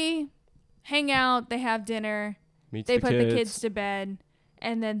they hang out. They have dinner. They put the kids to bed,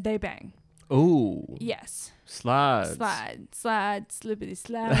 and then they bang. Oh. Yes. Slide, slippity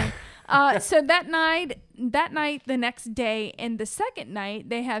slide. So that night, the next day, and the second night,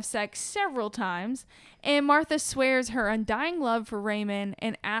 they have sex several times, and Martha swears her undying love for Raymond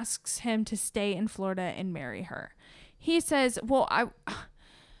and asks him to stay in Florida and marry her. He says, well,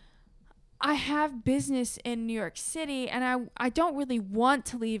 I have business in New York City, and I don't really want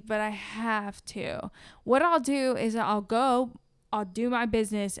to leave, but I have to. What I'll do is I'll do my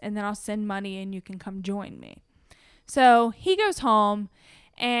business, and then I'll send money, and you can come join me. So he goes home,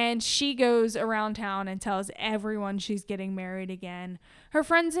 and she goes around town and tells everyone she's getting married again. Her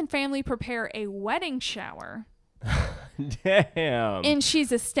friends and family prepare a wedding shower. Damn. And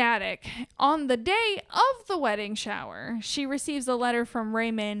she's ecstatic. On the day of the wedding shower, she receives a letter from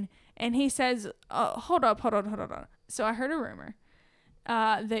Raymond, and he says, hold on. So I heard a rumor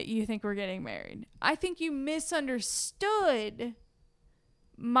that you think we're getting married. I think you misunderstood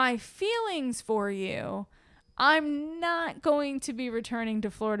my feelings for you. I'm not going to be returning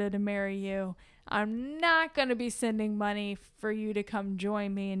to Florida to marry you. I'm not going to be sending money for you to come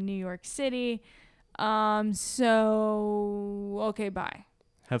join me in New York City. So, okay, bye.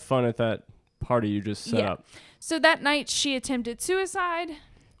 Have fun at that party you just set up. So that night she attempted suicide.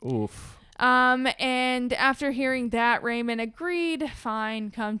 Oof. And after hearing that, Raymond agreed,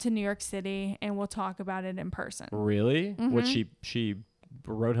 fine, come to New York City and we'll talk about it in person. Really? What, she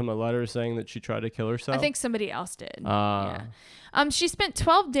wrote him a letter saying that she tried to kill herself? I think somebody else did. Yeah. She spent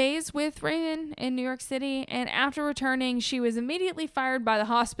 12 days with Raymond in New York City, and after returning, she was immediately fired by the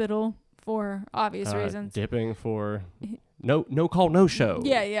hospital for obvious reasons. Dipping for no call, no show.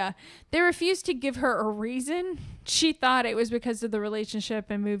 Yeah. They refused to give her a reason. She thought it was because of the relationship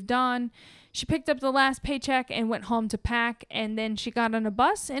and moved on. She picked up the last paycheck and went home to pack, and then she got on a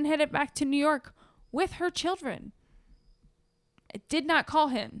bus and headed back to New York with her children. It did not call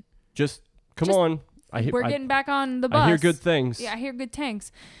him. Come on. We're getting back on the bus. I hear good things. Yeah, I hear good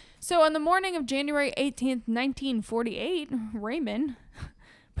things. So on the morning of January 18th, 1948, Raymond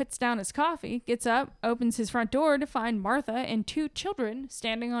puts down his coffee, gets up, opens his front door to find Martha and 2 children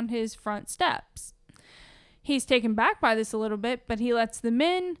standing on his front steps. He's taken back by this a little bit, but he lets them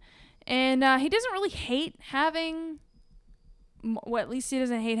in, and he doesn't really hate having... Well, at least he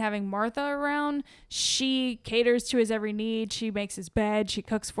doesn't hate having Martha around. She caters to his every need. She makes his bed. She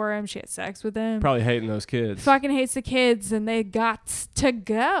cooks for him. She has sex with him. Probably hating those kids. Fucking hates the kids, and they got to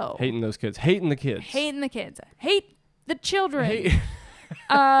go. Hating those kids. Hating the kids. Hating the kids. Hate the children. Hate.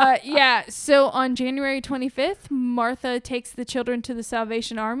 So on January 25th, Martha takes the children to the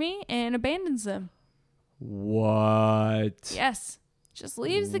Salvation Army and abandons them. What? Yes. Just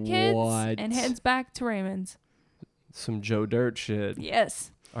leaves the kids and heads back to Raymond's. Some Joe Dirt shit.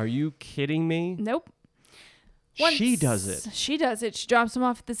 Yes. Are you kidding me? Nope. She does it. She does it. She drops him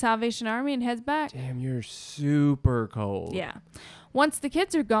off at the Salvation Army and heads back. Damn, you're super cold. Yeah. Once the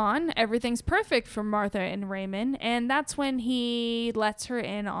kids are gone, everything's perfect for Martha and Raymond, and that's when he lets her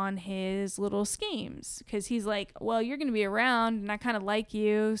in on his little schemes, because he's like, well, you're going to be around, and I kind of like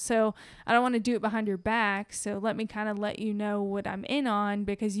you, so I don't want to do it behind your back, so let me kind of let you know what I'm in on,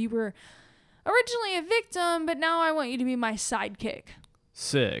 because you were originally a victim, but now I want you to be my sidekick.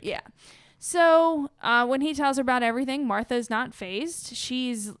 Sick. Yeah. So when he tells her about everything, Martha's not fazed.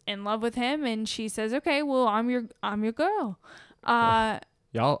 She's in love with him, and she says, okay, well, I'm your girl. Y'all,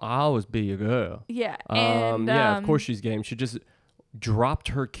 I'll always be your girl. Yeah. Of course she's game. She just dropped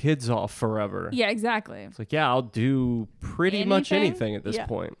her kids off forever. Yeah, exactly. It's like, yeah, I'll do pretty much anything at this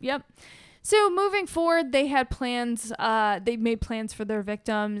point. Yep. So moving forward, they had plans. They made plans for their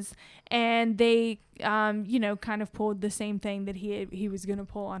victims, and they, kind of pulled the same thing that he was going to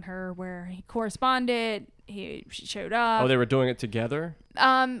pull on her, where he corresponded. She showed up. Oh, they were doing it together?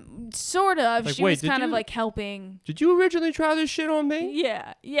 Sort of. Like, she was kind of like helping. Did you originally try this shit on me?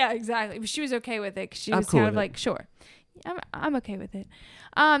 Yeah, exactly. But she was okay with it, 'cause she was cool kind of with it. like, sure, I'm okay with it.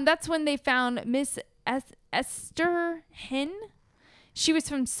 That's when they found Miss Esther Hinn. She was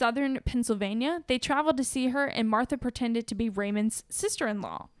from southern Pennsylvania. They traveled to see her, and Martha pretended to be Raymond's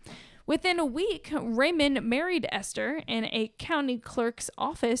sister-in-law. Within a week, Raymond married Esther in a county clerk's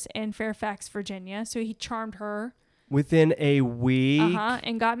office in Fairfax, Virginia. So he charmed her. Within a week?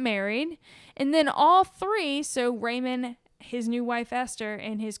 And got married. And then all three, so Raymond, his new wife Esther,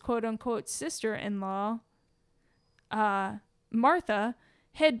 and his quote-unquote sister-in-law, Martha,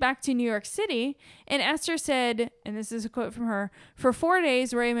 head back to New York City, and Esther said, and this is a quote from her, "For 4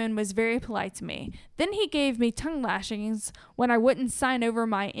 days, Raymond was very polite to me. Then he gave me tongue lashings when I wouldn't sign over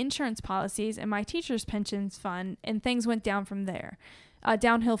my insurance policies and my teacher's pensions fund, and things went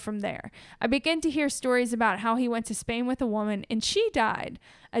downhill from there. I began to hear stories about how he went to Spain with a woman, and she died.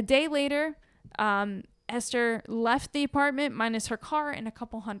 A day later, Esther left the apartment minus her car and a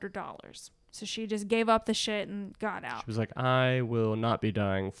couple $100. So she just gave up the shit and got out. She was like, I will not be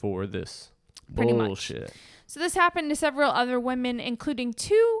dying for this Pretty bullshit. Much. So this happened to several other women, including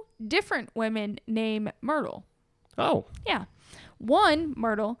 2 different women named Myrtle. Oh. Yeah. One,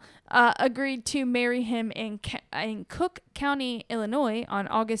 Myrtle, agreed to marry him in Cook County, Illinois on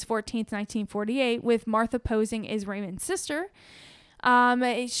August 14th, 1948, with Martha posing as Raymond's sister.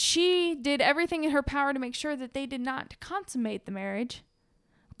 She did everything in her power to make sure that they did not consummate the marriage.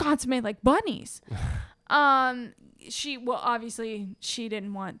 Consummate like bunnies. Obviously she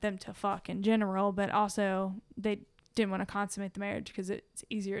didn't want them to fuck in general, but also they didn't want to consummate the marriage because it's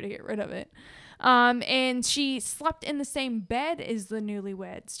easier to get rid of it. And she slept in the same bed as the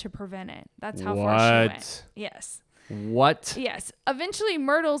newlyweds to prevent it. That's how far she went. Yes. What? Yes. Eventually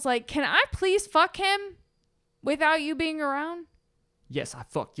Myrtle's like, can I please fuck him without you being around? Yes, I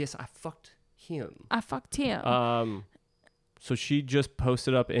fucked him. I fucked him. So she just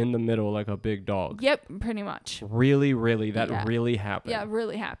posted up in the middle like a big dog. Yep, pretty much. Really, that Yeah. really happened. Yeah, it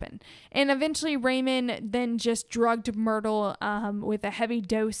really happened. And eventually Raymond then just drugged Myrtle with a heavy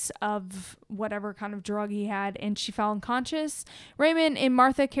dose of whatever kind of drug he had, and she fell unconscious. Raymond and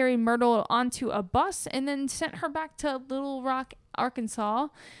Martha carried Myrtle onto a bus and then sent her back to Little Rock, Arkansas,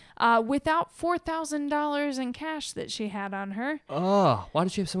 without $4,000 in cash that she had on her. Oh, why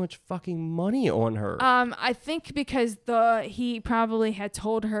did she have so much fucking money on her? I think because he probably had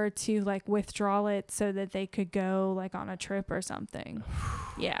told her to like withdraw it so that they could go like on a trip or something.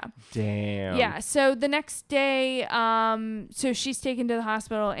 Yeah. Damn. Yeah. So the next day, so she's taken to the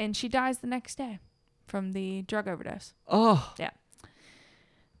hospital and she dies the next day from the drug overdose. Oh. Yeah.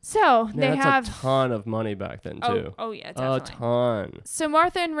 So they that's have a ton of money back then too. Oh yeah, definitely. A ton. So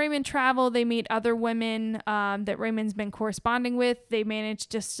Martha and Raymond travel. They meet other women that Raymond's been corresponding with. They manage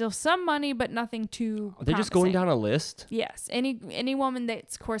to steal some money, but nothing too. Are they just going down a list? Yes, any woman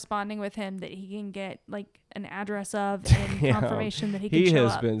that's corresponding with him that he can get like an address of and confirmation that he can show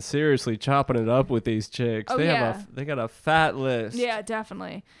has up. been seriously chopping it up with these chicks. Oh, They got a fat list. Yeah,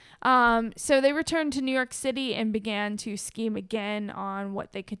 definitely. So they returned to New York City and began to scheme again on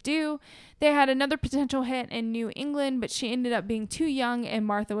what they could do. They had another potential hit in New England, but she ended up being too young, and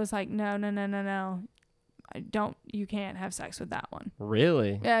Martha was like, no. You can't have sex with that one.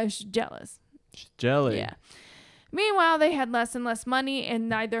 Really? Yeah, she's jealous. She's jelly. Yeah. Meanwhile, they had less and less money, and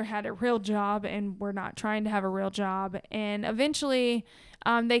neither had a real job and were not trying to have a real job. And eventually,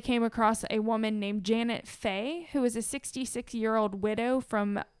 they came across a woman named Janet Fay, who was a 66-year-old widow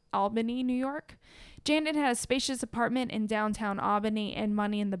from Albany, New York. Janet had a spacious apartment in downtown Albany and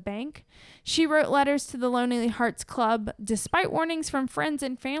money in the bank. She wrote letters to the Lonely Hearts Club, despite warnings from friends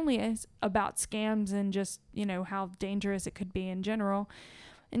and family about scams and just, how dangerous it could be in general.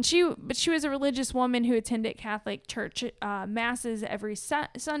 And she was a religious woman who attended Catholic church masses every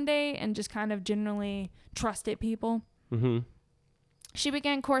Sunday and just kind of generally trusted people. Mm-hmm. She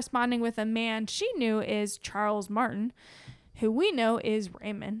began corresponding with a man she knew is Charles Martin, who we know is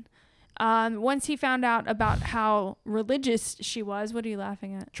Raymond. Once he found out about how religious she was, what are you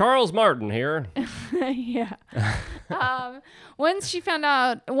laughing at? Charles Martin here. Yeah. Once he found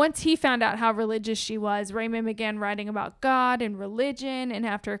out how religious she was, Raymond began writing about God and religion, and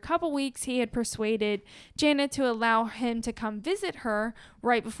after a couple weeks, he had persuaded Janet to allow him to come visit her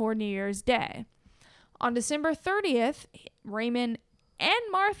right before New Year's Day. On December 30th, Raymond and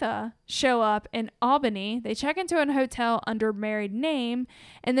Martha show up in Albany. They check into a hotel under married name,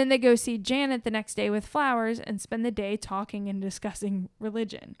 and then they go see Janet the next day with flowers and spend the day talking and discussing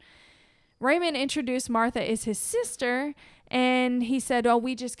religion. Raymond introduced Martha as his sister, and he said, oh,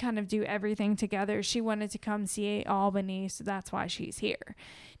 we just kind of do everything together. She wanted to come see Albany, so that's why she's here.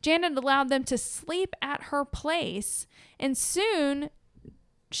 Janet allowed them to sleep at her place, and soon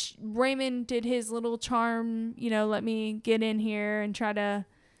Raymond did his little charm, let me get in here and try to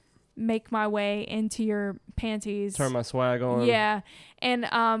make my way into your panties. Turn my swag on. Yeah.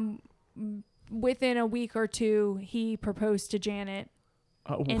 And within a week or two, he proposed to Janet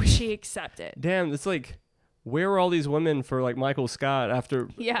and she accepted. Damn, it's like, where were all these women for like Michael Scott after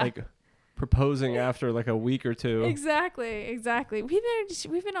like proposing after like a week or two? Exactly.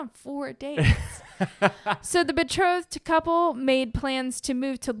 We've been on 4 dates. So the betrothed couple made plans to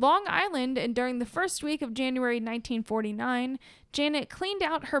move to Long Island, and during the first week of January 1949, Janet cleaned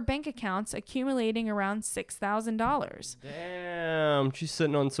out her bank accounts, accumulating around $6,000. Damn, she's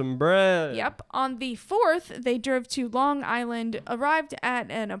sitting on some bread. Yep. On the 4th, they drove to Long Island, arrived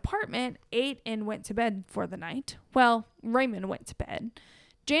at an apartment, ate, and went to bed for the night. Well, Raymond went to bed.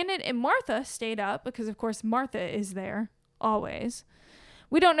 Janet and Martha stayed up because, of course, Martha is there, always.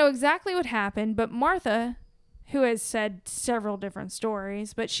 We don't know exactly what happened, but Martha, who has said several different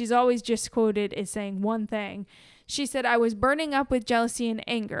stories, but she's always just quoted as saying one thing. She said, I was burning up with jealousy and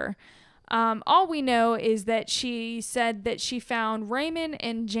anger. All we know is that she said that she found Raymond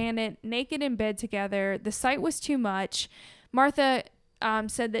and Janet naked in bed together. The sight was too much. Martha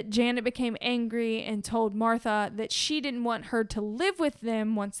said that Janet became angry and told Martha that she didn't want her to live with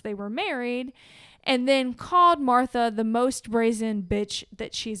them once they were married, and then called Martha the most brazen bitch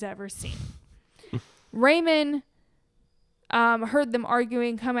that she's ever seen. Raymond heard them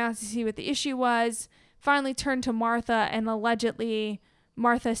arguing, come out to see what the issue was, finally turned to Martha, and allegedly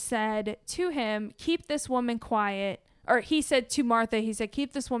Martha said to him, keep this woman quiet. Or he said to Martha,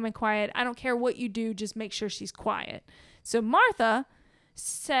 keep this woman quiet. I don't care what you do, just make sure she's quiet. So Martha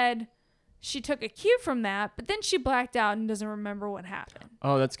said she took a cue from that, but then she blacked out and doesn't remember what happened.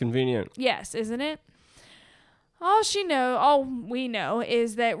 Oh, that's convenient. Yes, isn't it? All we know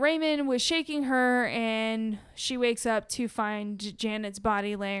is that Raymond was shaking her, and she wakes up to find Janet's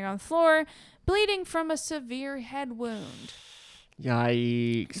body laying on the floor, bleeding from a severe head wound.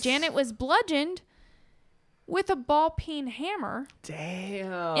 Yikes. Janet was bludgeoned with a ball-peen hammer.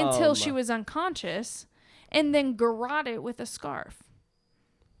 Damn. Until she was unconscious, and then garroted with a scarf.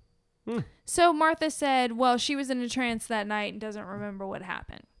 So Martha said, well, she was in a trance that night and doesn't remember what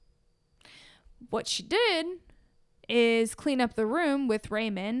happened. What she did is clean up the room with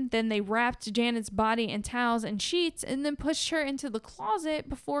Raymond. Then they wrapped Janet's body in towels and sheets and then pushed her into the closet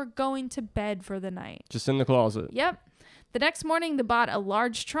before going to bed for the night. Just in the closet. Yep. The next morning, they bought a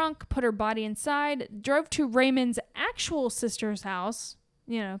large trunk, put her body inside, drove to Raymond's actual sister's house,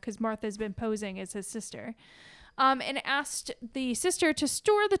 because Martha's been posing as his sister, and asked the sister to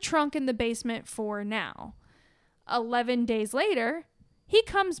store the trunk in the basement for now. 11 days later, he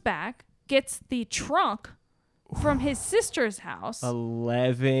comes back, gets the trunk from his sister's house.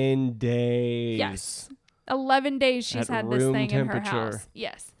 11 days. Yes. 11 days she's had this thing in her house.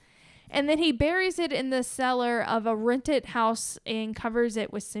 Yes. And then he buries it in the cellar of a rented house and covers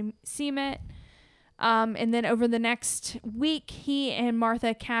it with cement. And then over the next week, he and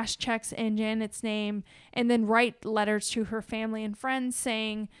Martha cash checks in Janet's name and then write letters to her family and friends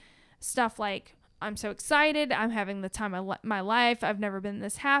saying stuff like, I'm so excited. I'm having the time of my life. I've never been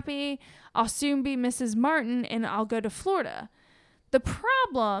this happy. I'll soon be Mrs. Martin and I'll go to Florida. The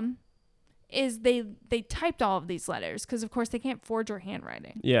problem is they typed all of these letters because, of course, they can't forge her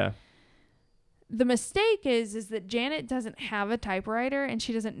handwriting. Yeah. The mistake is that Janet doesn't have a typewriter and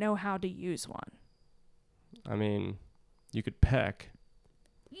she doesn't know how to use one. I mean, you could peck.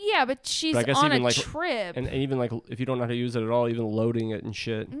 Yeah, but she's But I guess on even a like, trip. And even like if you don't know how to use it at all, even loading it and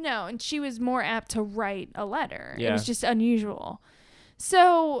shit. No, and she was more apt to write a letter. Yeah. It was just unusual.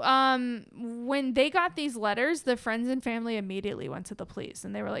 So when they got these letters, the friends and family immediately went to the police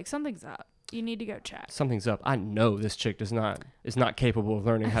and they were like, something's up. You need to go check. Something's up. I know this chick is not capable of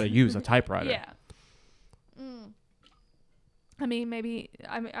learning how to use a typewriter. Yeah. I mean,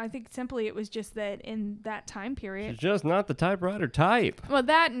 I think simply it was just that in that time period. She's just not the typewriter type. Well,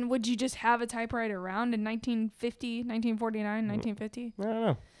 that, and would you just have a typewriter around in 1950, 1949, 1950? I don't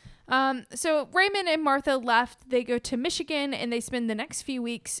know. So Raymond and Martha left. They go to Michigan, and they spend the next few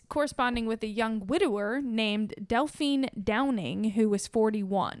weeks corresponding with a young widower named Delphine Downing, who was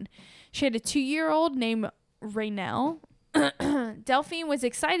 41. She had a 2-year-old named Raynell. Delphine was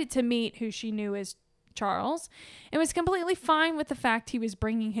excited to meet who she knew as Charles and was completely fine with the fact he was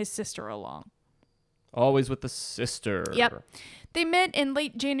bringing his sister along. Always with the sister. Yep. They met in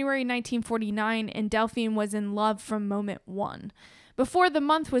late January 1949, and Delphine was in love from moment one. Before the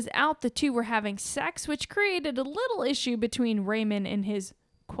month was out, the two were having sex, which created a little issue between Raymond and his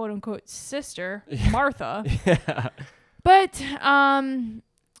quote-unquote sister, Martha. Yeah. But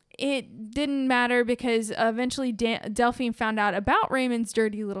it didn't matter because eventually Delphine found out about Raymond's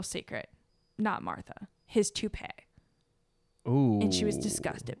dirty little secret. Not Martha. His toupee. Ooh. And she was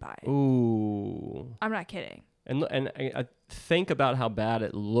disgusted by it. Ooh. I'm not kidding. And I think about how bad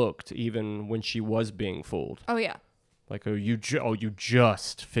it looked even when she was being fooled. Oh, yeah. Like, you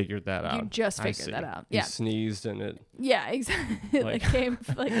just figured that out. You just figured that out. You Yeah. sneezed and it... Yeah, exactly. Like- It came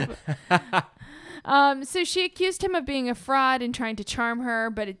so she accused him of being a fraud and trying to charm her,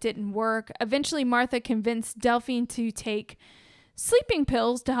 but it didn't work. Eventually, Martha convinced Delphine to take sleeping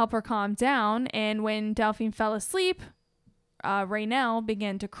pills to help her calm down. And when Delphine fell asleep, Raynell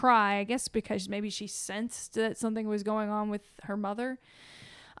began to cry, I guess because maybe she sensed that something was going on with her mother.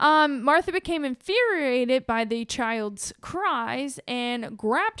 Martha became infuriated by the child's cries and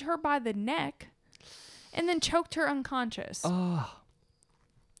grabbed her by the neck and then choked her unconscious. Oh.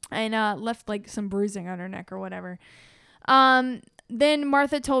 And left like some bruising on her neck or whatever. Then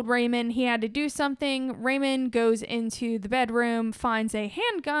Martha told Raymond he had to do something. Raymond goes into the bedroom, finds a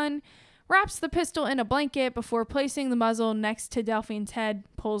handgun, wraps the pistol in a blanket before placing the muzzle next to Delphine's head,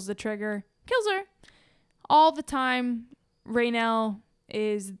 pulls the trigger, kills her. All the time, Raynell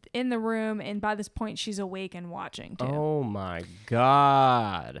is in the room, and by this point, she's awake and watching too. Oh my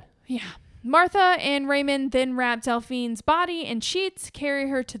God. Yeah. Martha and Raymond then wrap Delphine's body in sheets, carry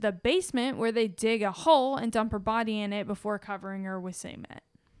her to the basement where they dig a hole and dump her body in it before covering her with cement.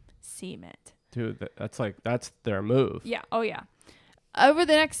 Dude, that's their move. Yeah. Oh, yeah. Over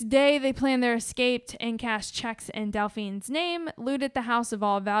the next day, they plan their escape and cash checks in Delphine's name, looted the house of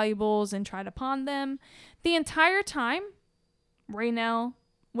all valuables, and tried to pawn them. The entire time, Raynell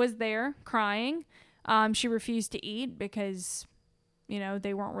was there crying. She refused to eat because...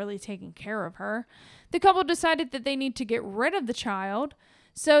 they weren't really taking care of her. The couple decided that they need to get rid of the child.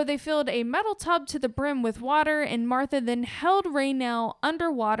 So they filled a metal tub to the brim with water, and Martha then held Raynell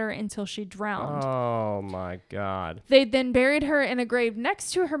underwater until she drowned. Oh my God. They then buried her in a grave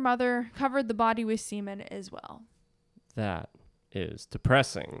next to her mother, covered the body with semen as well. That is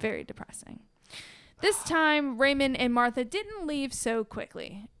depressing. Very depressing. This time, Raymond and Martha didn't leave so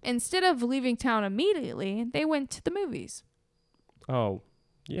quickly. Instead of leaving town immediately, they went to the movies. Oh,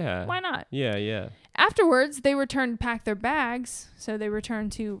 yeah. Why not? Yeah. Afterwards, they returned to pack their bags. So they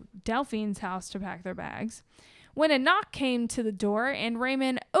returned to Delphine's house to pack their bags. When a knock came to the door, and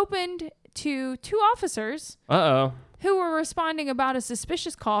Raymond opened to two officers Uh-oh. who were responding about a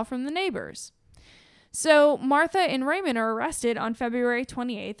suspicious call from the neighbors. So Martha and Raymond are arrested on February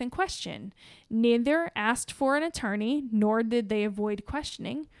 28th and questioned. Neither asked for an attorney, nor did they avoid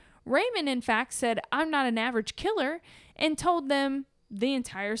questioning. Raymond, in fact, said, "I'm not an average killer," and told them the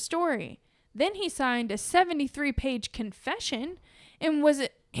entire story. Then he signed a 73-page confession, and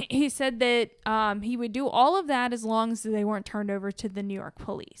he said that he would do all of that as long as they weren't turned over to the New York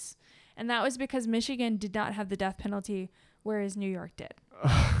police. And that was because Michigan did not have the death penalty, whereas New York did.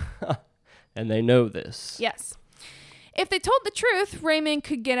 And they know this. Yes. If they told the truth, Raymond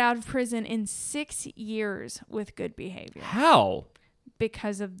could get out of prison in 6 years with good behavior. How?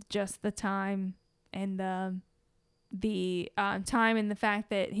 Because of just the time and the time and the fact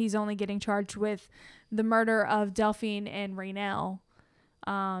that he's only getting charged with the murder of Delphine and Raynell.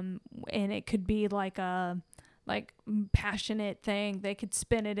 And it could be like a passionate thing. They could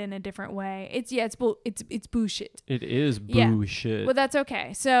spin it in a different way. It's bullshit. It is Yeah. bullshit. Well, that's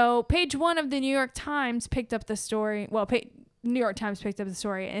okay. So page 1 of the New York Times picked up the story. Well, New York Times picked up the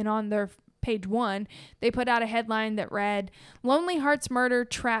story, and on their page 1, they put out a headline that read, "Lonely Hearts Murders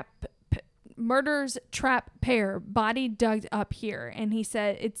Trap Pair, Body Dug Up Here." And he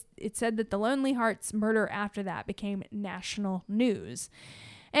said it said that the Lonely Hearts murder after that became national news.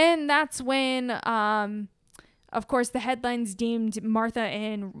 And that's when of course, the headlines deemed Martha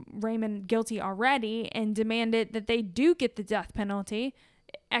and Raymond guilty already and demanded that they do get the death penalty,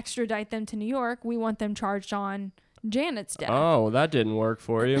 extradite them to New York. We want them charged on Janet's death. Oh, that didn't work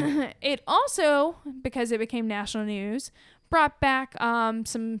for you. It also, because it became national news, brought back some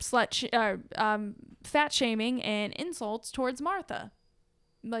fat shaming and insults towards Martha.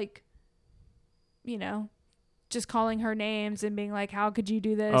 Like, just calling her names and being like, "How could you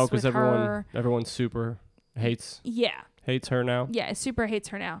do this?" Oh, because with her? everyone super hates her now. Yeah, super hates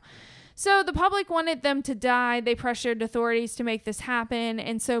her now. So the public wanted them to die. They pressured authorities to make this happen.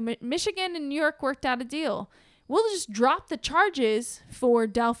 And so Michigan and New York worked out a deal. We'll just drop the charges for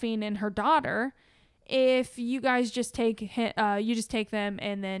Delphine and her daughter if you guys just take them,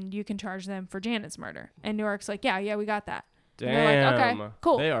 and then you can charge them for Janet's murder. And New York's like, yeah, we got that. Damn. Like, okay,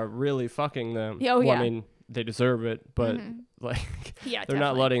 cool. They are really fucking them. Yeah, Well, I mean, they deserve it, but Yeah, they're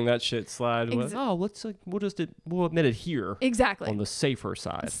not definitely. letting that shit slide. We'll admit it here. Exactly. On the safer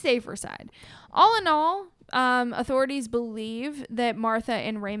side. Safer side. All in all, authorities believe that Martha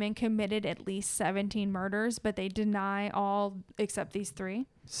and Raymond committed at least 17 murders, but they deny all except these 3.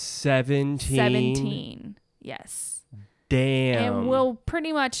 17. Yes. Damn. And we'll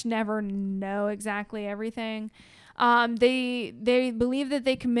pretty much never know exactly everything. They believe that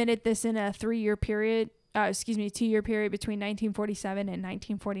they committed this in a 2-year period between 1947 and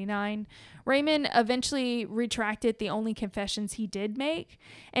 1949. Raymond eventually retracted the only confessions he did make,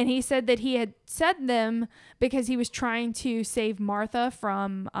 and he said that he had said them because he was trying to save Martha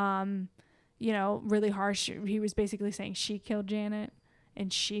from, really harsh. He was basically saying she killed Janet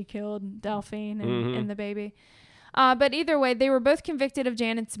and she killed Delphine and the baby. But either way, they were both convicted of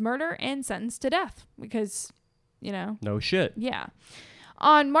Janet's murder and sentenced to death because, No shit. Yeah.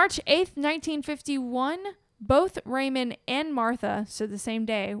 On March 8th, 1951, both Raymond and Martha, so the same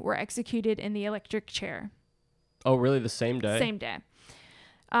day, were executed in the electric chair. Oh, really? The same day? Same day.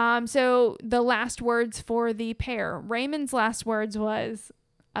 So the last words for the pair. Raymond's last words was,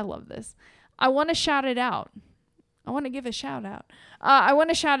 I love this, "I want to shout it out. I want to give a shout out. I want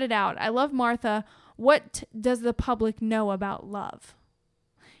to shout it out. I love Martha. What does the public know about love?"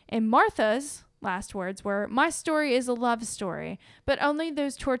 And Martha's last words were, "My story is a love story, but only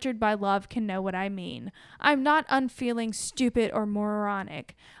those tortured by love can know what I mean. I'm not unfeeling, stupid, or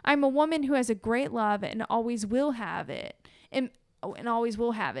moronic. I'm a woman who has a great love and always will have it. And always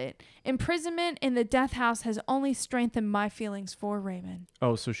will have it. Imprisonment in the death house has only strengthened my feelings for Raymond."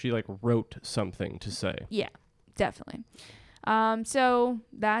 Oh, so she wrote something to say. Yeah, definitely. So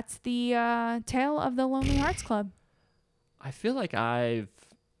that's the tale of the Lonely Hearts Club. I feel like I've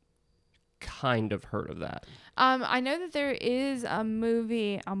kind of heard of that. I know that there is a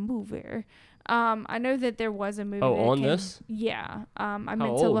movie I know that there was a movie. Oh, that on came, this? Yeah. I meant to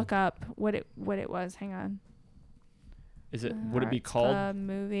old? look up what it was. Hang on. Is it? Would it be Hearts called? Club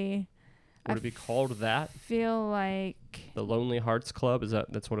movie. Would it be called that? Feel like The Lonely Hearts Club?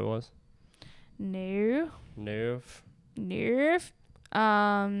 That's what it was? no. Nerve. Nerve.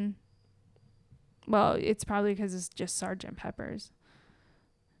 Well, it's probably because it's just Sgt. Pepper's.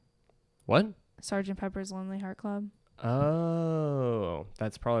 What? Sgt. Pepper's Lonely Heart Club. Oh,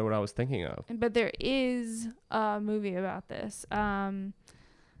 that's probably what I was thinking of. But there is a movie about this.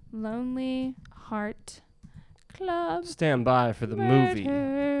 Lonely Heart Club. Stand by for the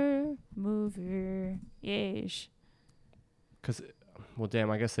movie. Movie. Yes. Because, well,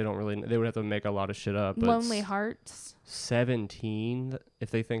 damn, I guess they don't really. They would have to make a lot of shit up. But Lonely Hearts. 17. If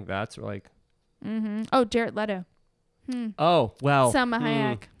they think that's like. Mm-hmm. Oh, Jared Leto. Oh, well. Selma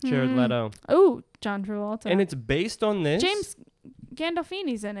Hayek. Jared Leto. Oh, John Travolta. And it's based on this? James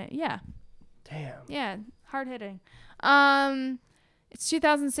Gandolfini's in it. Yeah. Damn. Yeah. Hard hitting. It's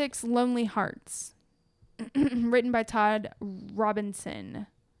 2006 Lonely Hearts. Written by Todd Robinson.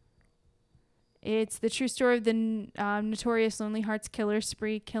 It's the true story of the notorious Lonely Hearts killer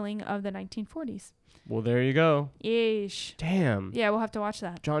spree killing of the 1940s. Well, there you go. Yeesh. Damn. Yeah, we'll have to watch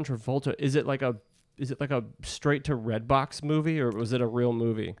that. John Travolta. Is it like a straight to Redbox movie, or was it a real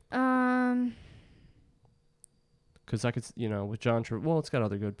movie? Because I could, with John Travolta, well, it's got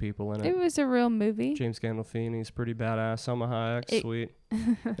other good people in it. It was a real movie. James Gandolfini's pretty badass. Selma Hayek, sweet.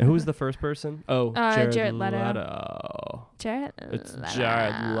 And who was the first person? Oh, Jared Leto. It's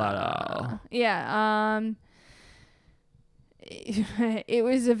Jared Leto. Yeah. It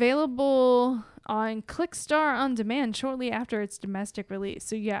was available on Clickstar on demand shortly after its domestic release.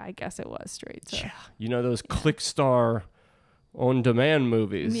 So yeah, I guess it was straight. So. Yeah, those Clickstar on demand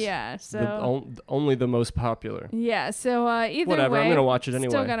movies. Yeah, so only the most popular. Yeah, so either whatever, way, I'm gonna watch it anyway.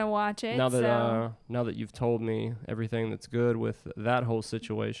 Still gonna watch it. Now that you've told me everything that's good with that whole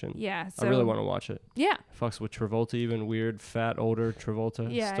situation. Yeah, so I really want to watch it. Yeah. Fucks with Travolta, even weird, fat, older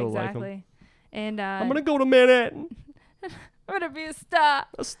Travolta. Yeah, Still exactly. like him. And I'm gonna go to Manhattan. I'm gonna be a star.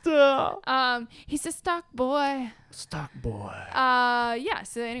 A star. He's a stock boy. Stock boy. Yeah.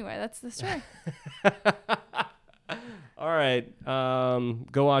 So anyway, that's the story. All right.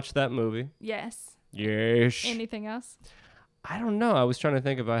 Go watch that movie. Yes. Yes. Anything else? I don't know. I was trying to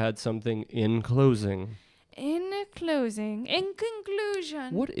think if I had something in closing. In conclusion.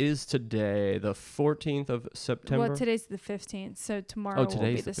 What is today? The 14th of September? Well, today's the 15th, so tomorrow will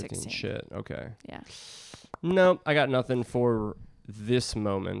be the 16th. Shit. Okay. Yeah. Nope. I got nothing for this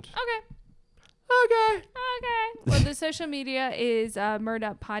moment. Okay. Well, the social media is Murd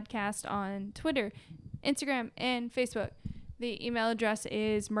Up Podcast on Twitter, Instagram, and Facebook. The email address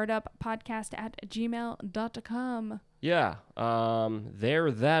is murduppodcast@gmail.com. Yeah.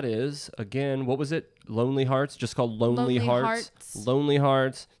 There that is. Again, what was it? Lonely Hearts? Just called Lonely Hearts. Lonely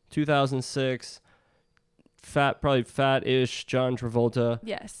Hearts, 2006. Probably fat-ish John Travolta.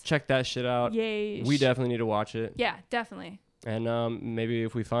 Yes. Check that shit out. Yay. We definitely need to watch it. Yeah, definitely. And maybe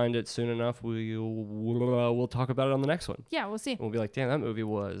if we find it soon enough, we'll talk about it on the next one. Yeah, we'll see. We'll be like, damn, that movie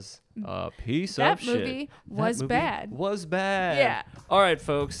was a piece That of shit. movie was bad. Was bad. Yeah. All right,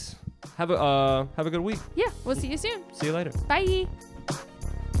 folks. Have a good week. Yeah, we'll see you soon. See you later. Bye.